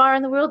 so far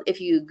in the world,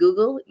 if you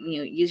Google,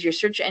 use your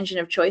search engine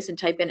of choice and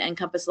type in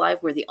NCompass Live,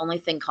 we're the only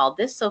thing called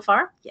this so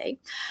far. Yay.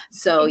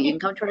 So you can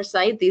come to our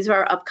site. These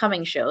are our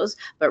upcoming shows,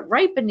 but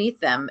right beneath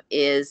them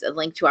is a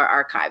link to our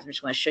archives. I'm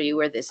just going to show you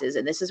where this is,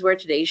 and this is where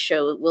today's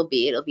show will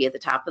be. It'll be at the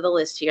top of the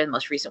list here. The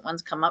most recent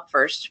ones come up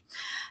first.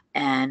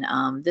 And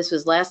this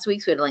was last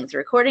week's. We had a link to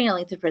recording, a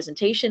link to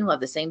presentation. We'll have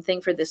the same thing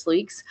for this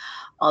week's,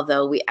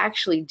 although we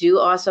actually do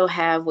also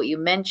have what you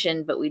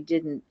mentioned, but we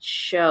didn't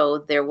show.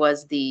 There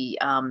was the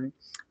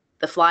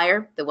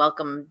flyer, the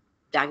welcome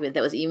document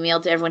that was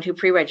emailed to everyone who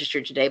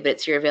pre-registered today, but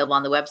it's here available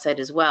on the website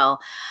as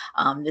well.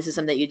 This is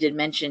something that you did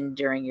mention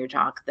during your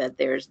talk, that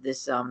there's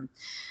this,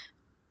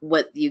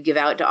 what you give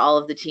out to all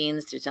of the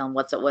teens to tell them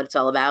what it's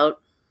all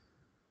about.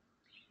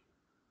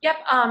 Yep,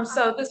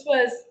 so this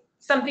was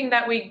something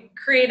that we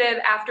created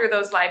after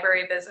those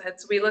library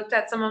visits. We looked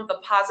at some of the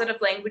positive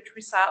language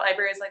we saw at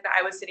libraries like the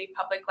Iowa City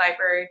Public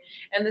Library,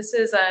 and this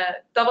is a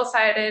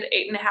double-sided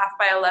 8.5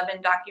 by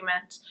 11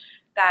 document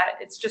that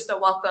it's just a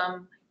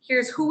welcome.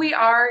 Here's who we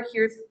are,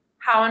 here's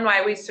how and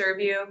why we serve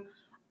you.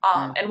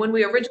 And when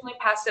we originally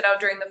passed it out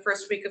during the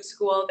first week of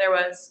school, there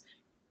was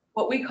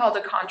what we called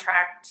a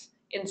contract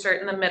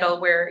insert in the middle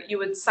where you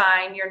would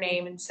sign your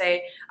name and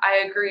say,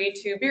 I agree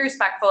to be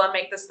respectful and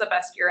make this the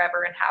best year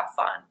ever and have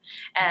fun.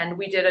 And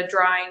we did a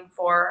drawing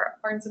for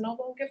Barnes &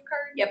 Noble gift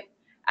card. Yep.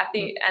 At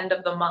the end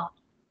of the month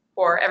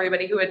for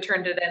everybody who had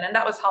turned it in. And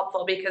that was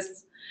helpful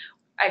because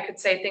I could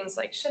say things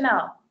like,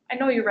 Shanel, I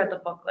know you read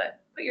the booklet,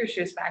 put your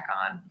shoes back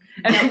on.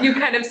 And you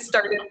kind of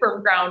started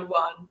from ground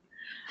one.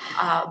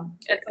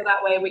 And so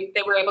that way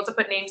they were able to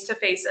put names to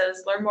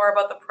faces, learn more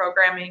about the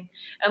programming,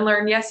 and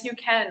learn, yes, you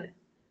can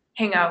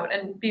hang out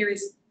and be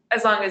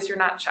as long as you're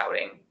not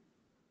shouting.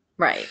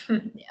 Right.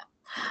 Yeah.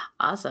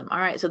 Awesome. All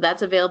right. So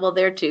that's available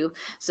there too.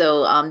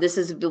 So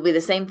will be the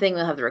same thing.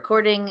 We'll have the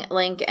recording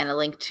link, and a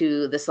link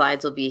to the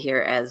slides will be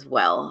here as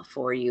well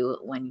for you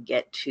when you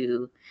get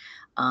to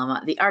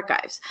the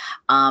archives.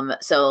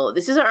 So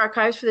this is our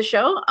archives for the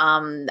show.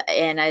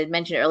 And I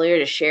mentioned earlier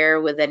to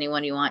share with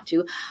anyone you want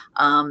to.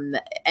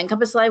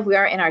 NCompass Live, we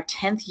are in our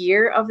 10th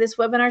year of this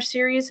webinar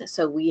series.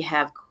 So we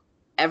have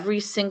every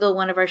single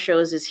one of our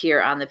shows is here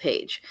on the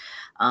page.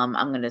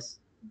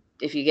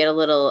 If you get a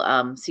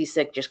little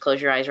seasick, just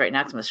close your eyes right now,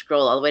 because I'm going to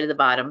scroll all the way to the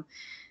bottom.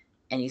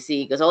 And you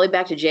see it goes all the way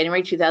back to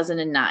January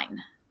 2009.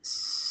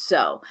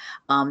 So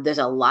there's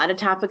a lot of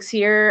topics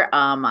here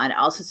on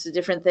all sorts of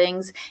different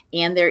things.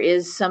 And there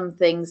is some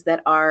things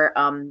that are,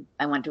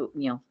 I want to,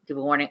 give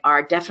a warning,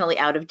 are definitely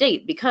out of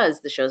date because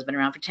the show's been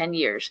around for 10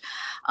 years.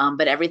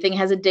 But everything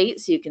has a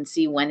date, so you can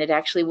see when it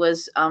actually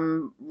was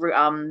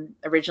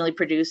originally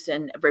produced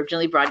and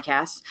originally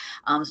broadcast.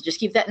 So just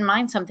keep that in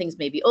mind. Some things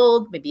may be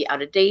old, maybe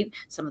out of date.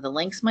 Some of the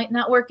links might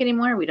not work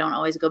anymore. We don't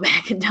always go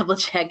back and double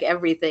check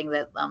everything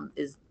that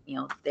is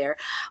there.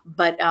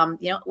 But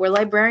we're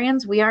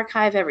librarians. We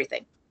archive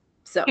everything.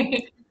 So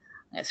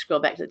let's scroll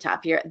back to the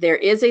top here. There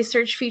is a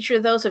search feature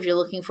though. So if you're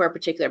looking for a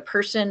particular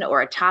person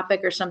or a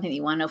topic or something that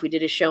you want to know if we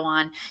did a show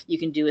on, you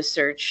can do a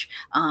search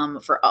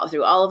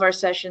through all of our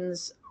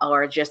sessions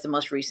or just the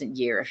most recent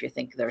year if you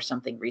think there's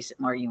something recent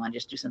more, you want to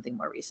just do something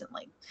more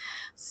recently.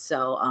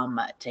 So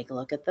take a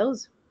look at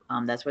those.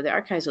 That's where the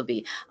archives will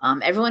be.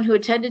 Everyone who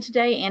attended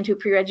today and who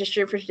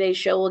pre-registered for today's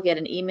show will get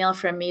an email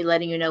from me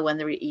letting you know when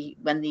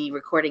the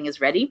recording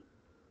is ready.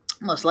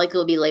 Most likely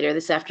will be later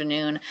this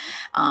afternoon,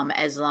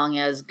 as long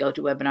as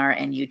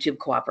GoToWebinar and YouTube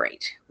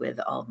cooperate with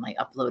all of my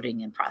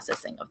uploading and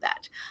processing of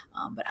that.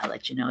 But I'll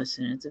let you know as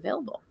soon as it's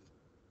available.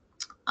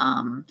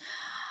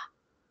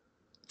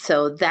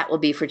 So that will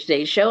be for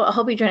today's show. I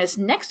hope you join us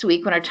next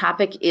week when our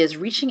topic is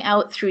reaching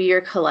out through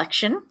your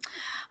collection.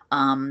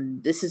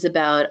 This is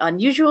about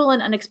unusual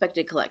and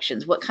unexpected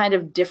collections. What kind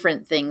of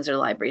different things are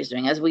libraries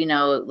doing? As we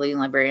know, leading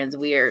librarians,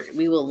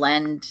 we will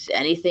lend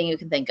anything you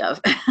can think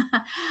of.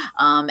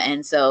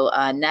 And so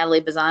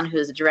Natalie Bazan, who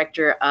is the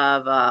director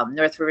of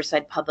North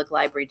Riverside Public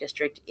Library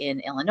District in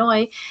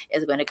Illinois,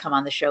 is going to come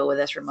on the show with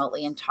us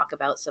remotely and talk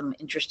about some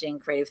interesting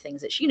creative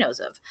things that she knows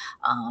of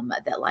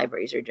that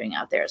libraries are doing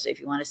out there. So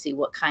if you want to see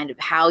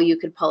how you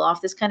could pull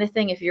off this kind of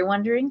thing, if you're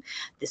wondering,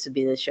 this would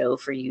be the show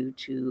for you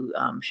to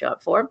show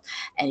up for.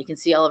 And you can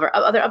see all of our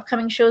other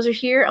upcoming shows are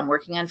here. I'm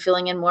working on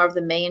filling in more of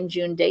the May and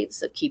June dates,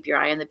 so keep your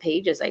eye on the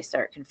page as I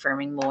start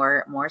confirming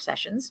more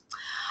sessions.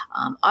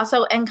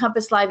 Also,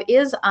 NCompass Live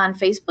is on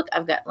Facebook.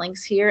 I've got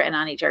links here and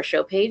on each our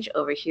show page.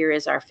 Over here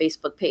is our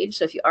Facebook page.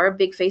 So if you are a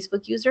big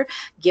Facebook user,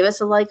 give us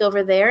a like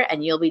over there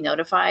and you'll be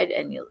notified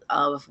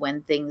of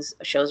when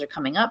shows are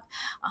coming up.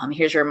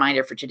 Here's a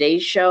reminder for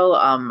today's show,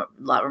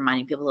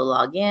 reminding people to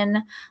log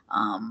in.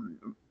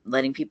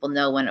 Letting people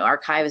know when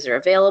archives are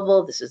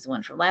available. This is the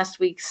one from last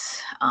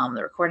week's,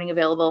 the recording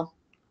available.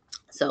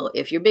 So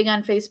if you're big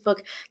on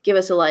Facebook, give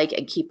us a like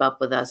and keep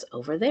up with us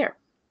over there.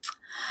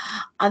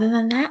 Other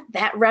than that,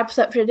 that wraps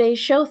up for today's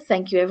show.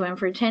 Thank you everyone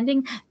for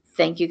attending.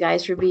 Thank you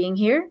guys for being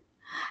here.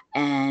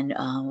 And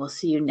we'll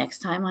see you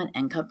next time on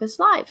NCompass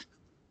Live.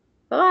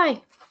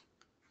 Bye-bye.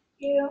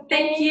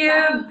 Thank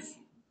you.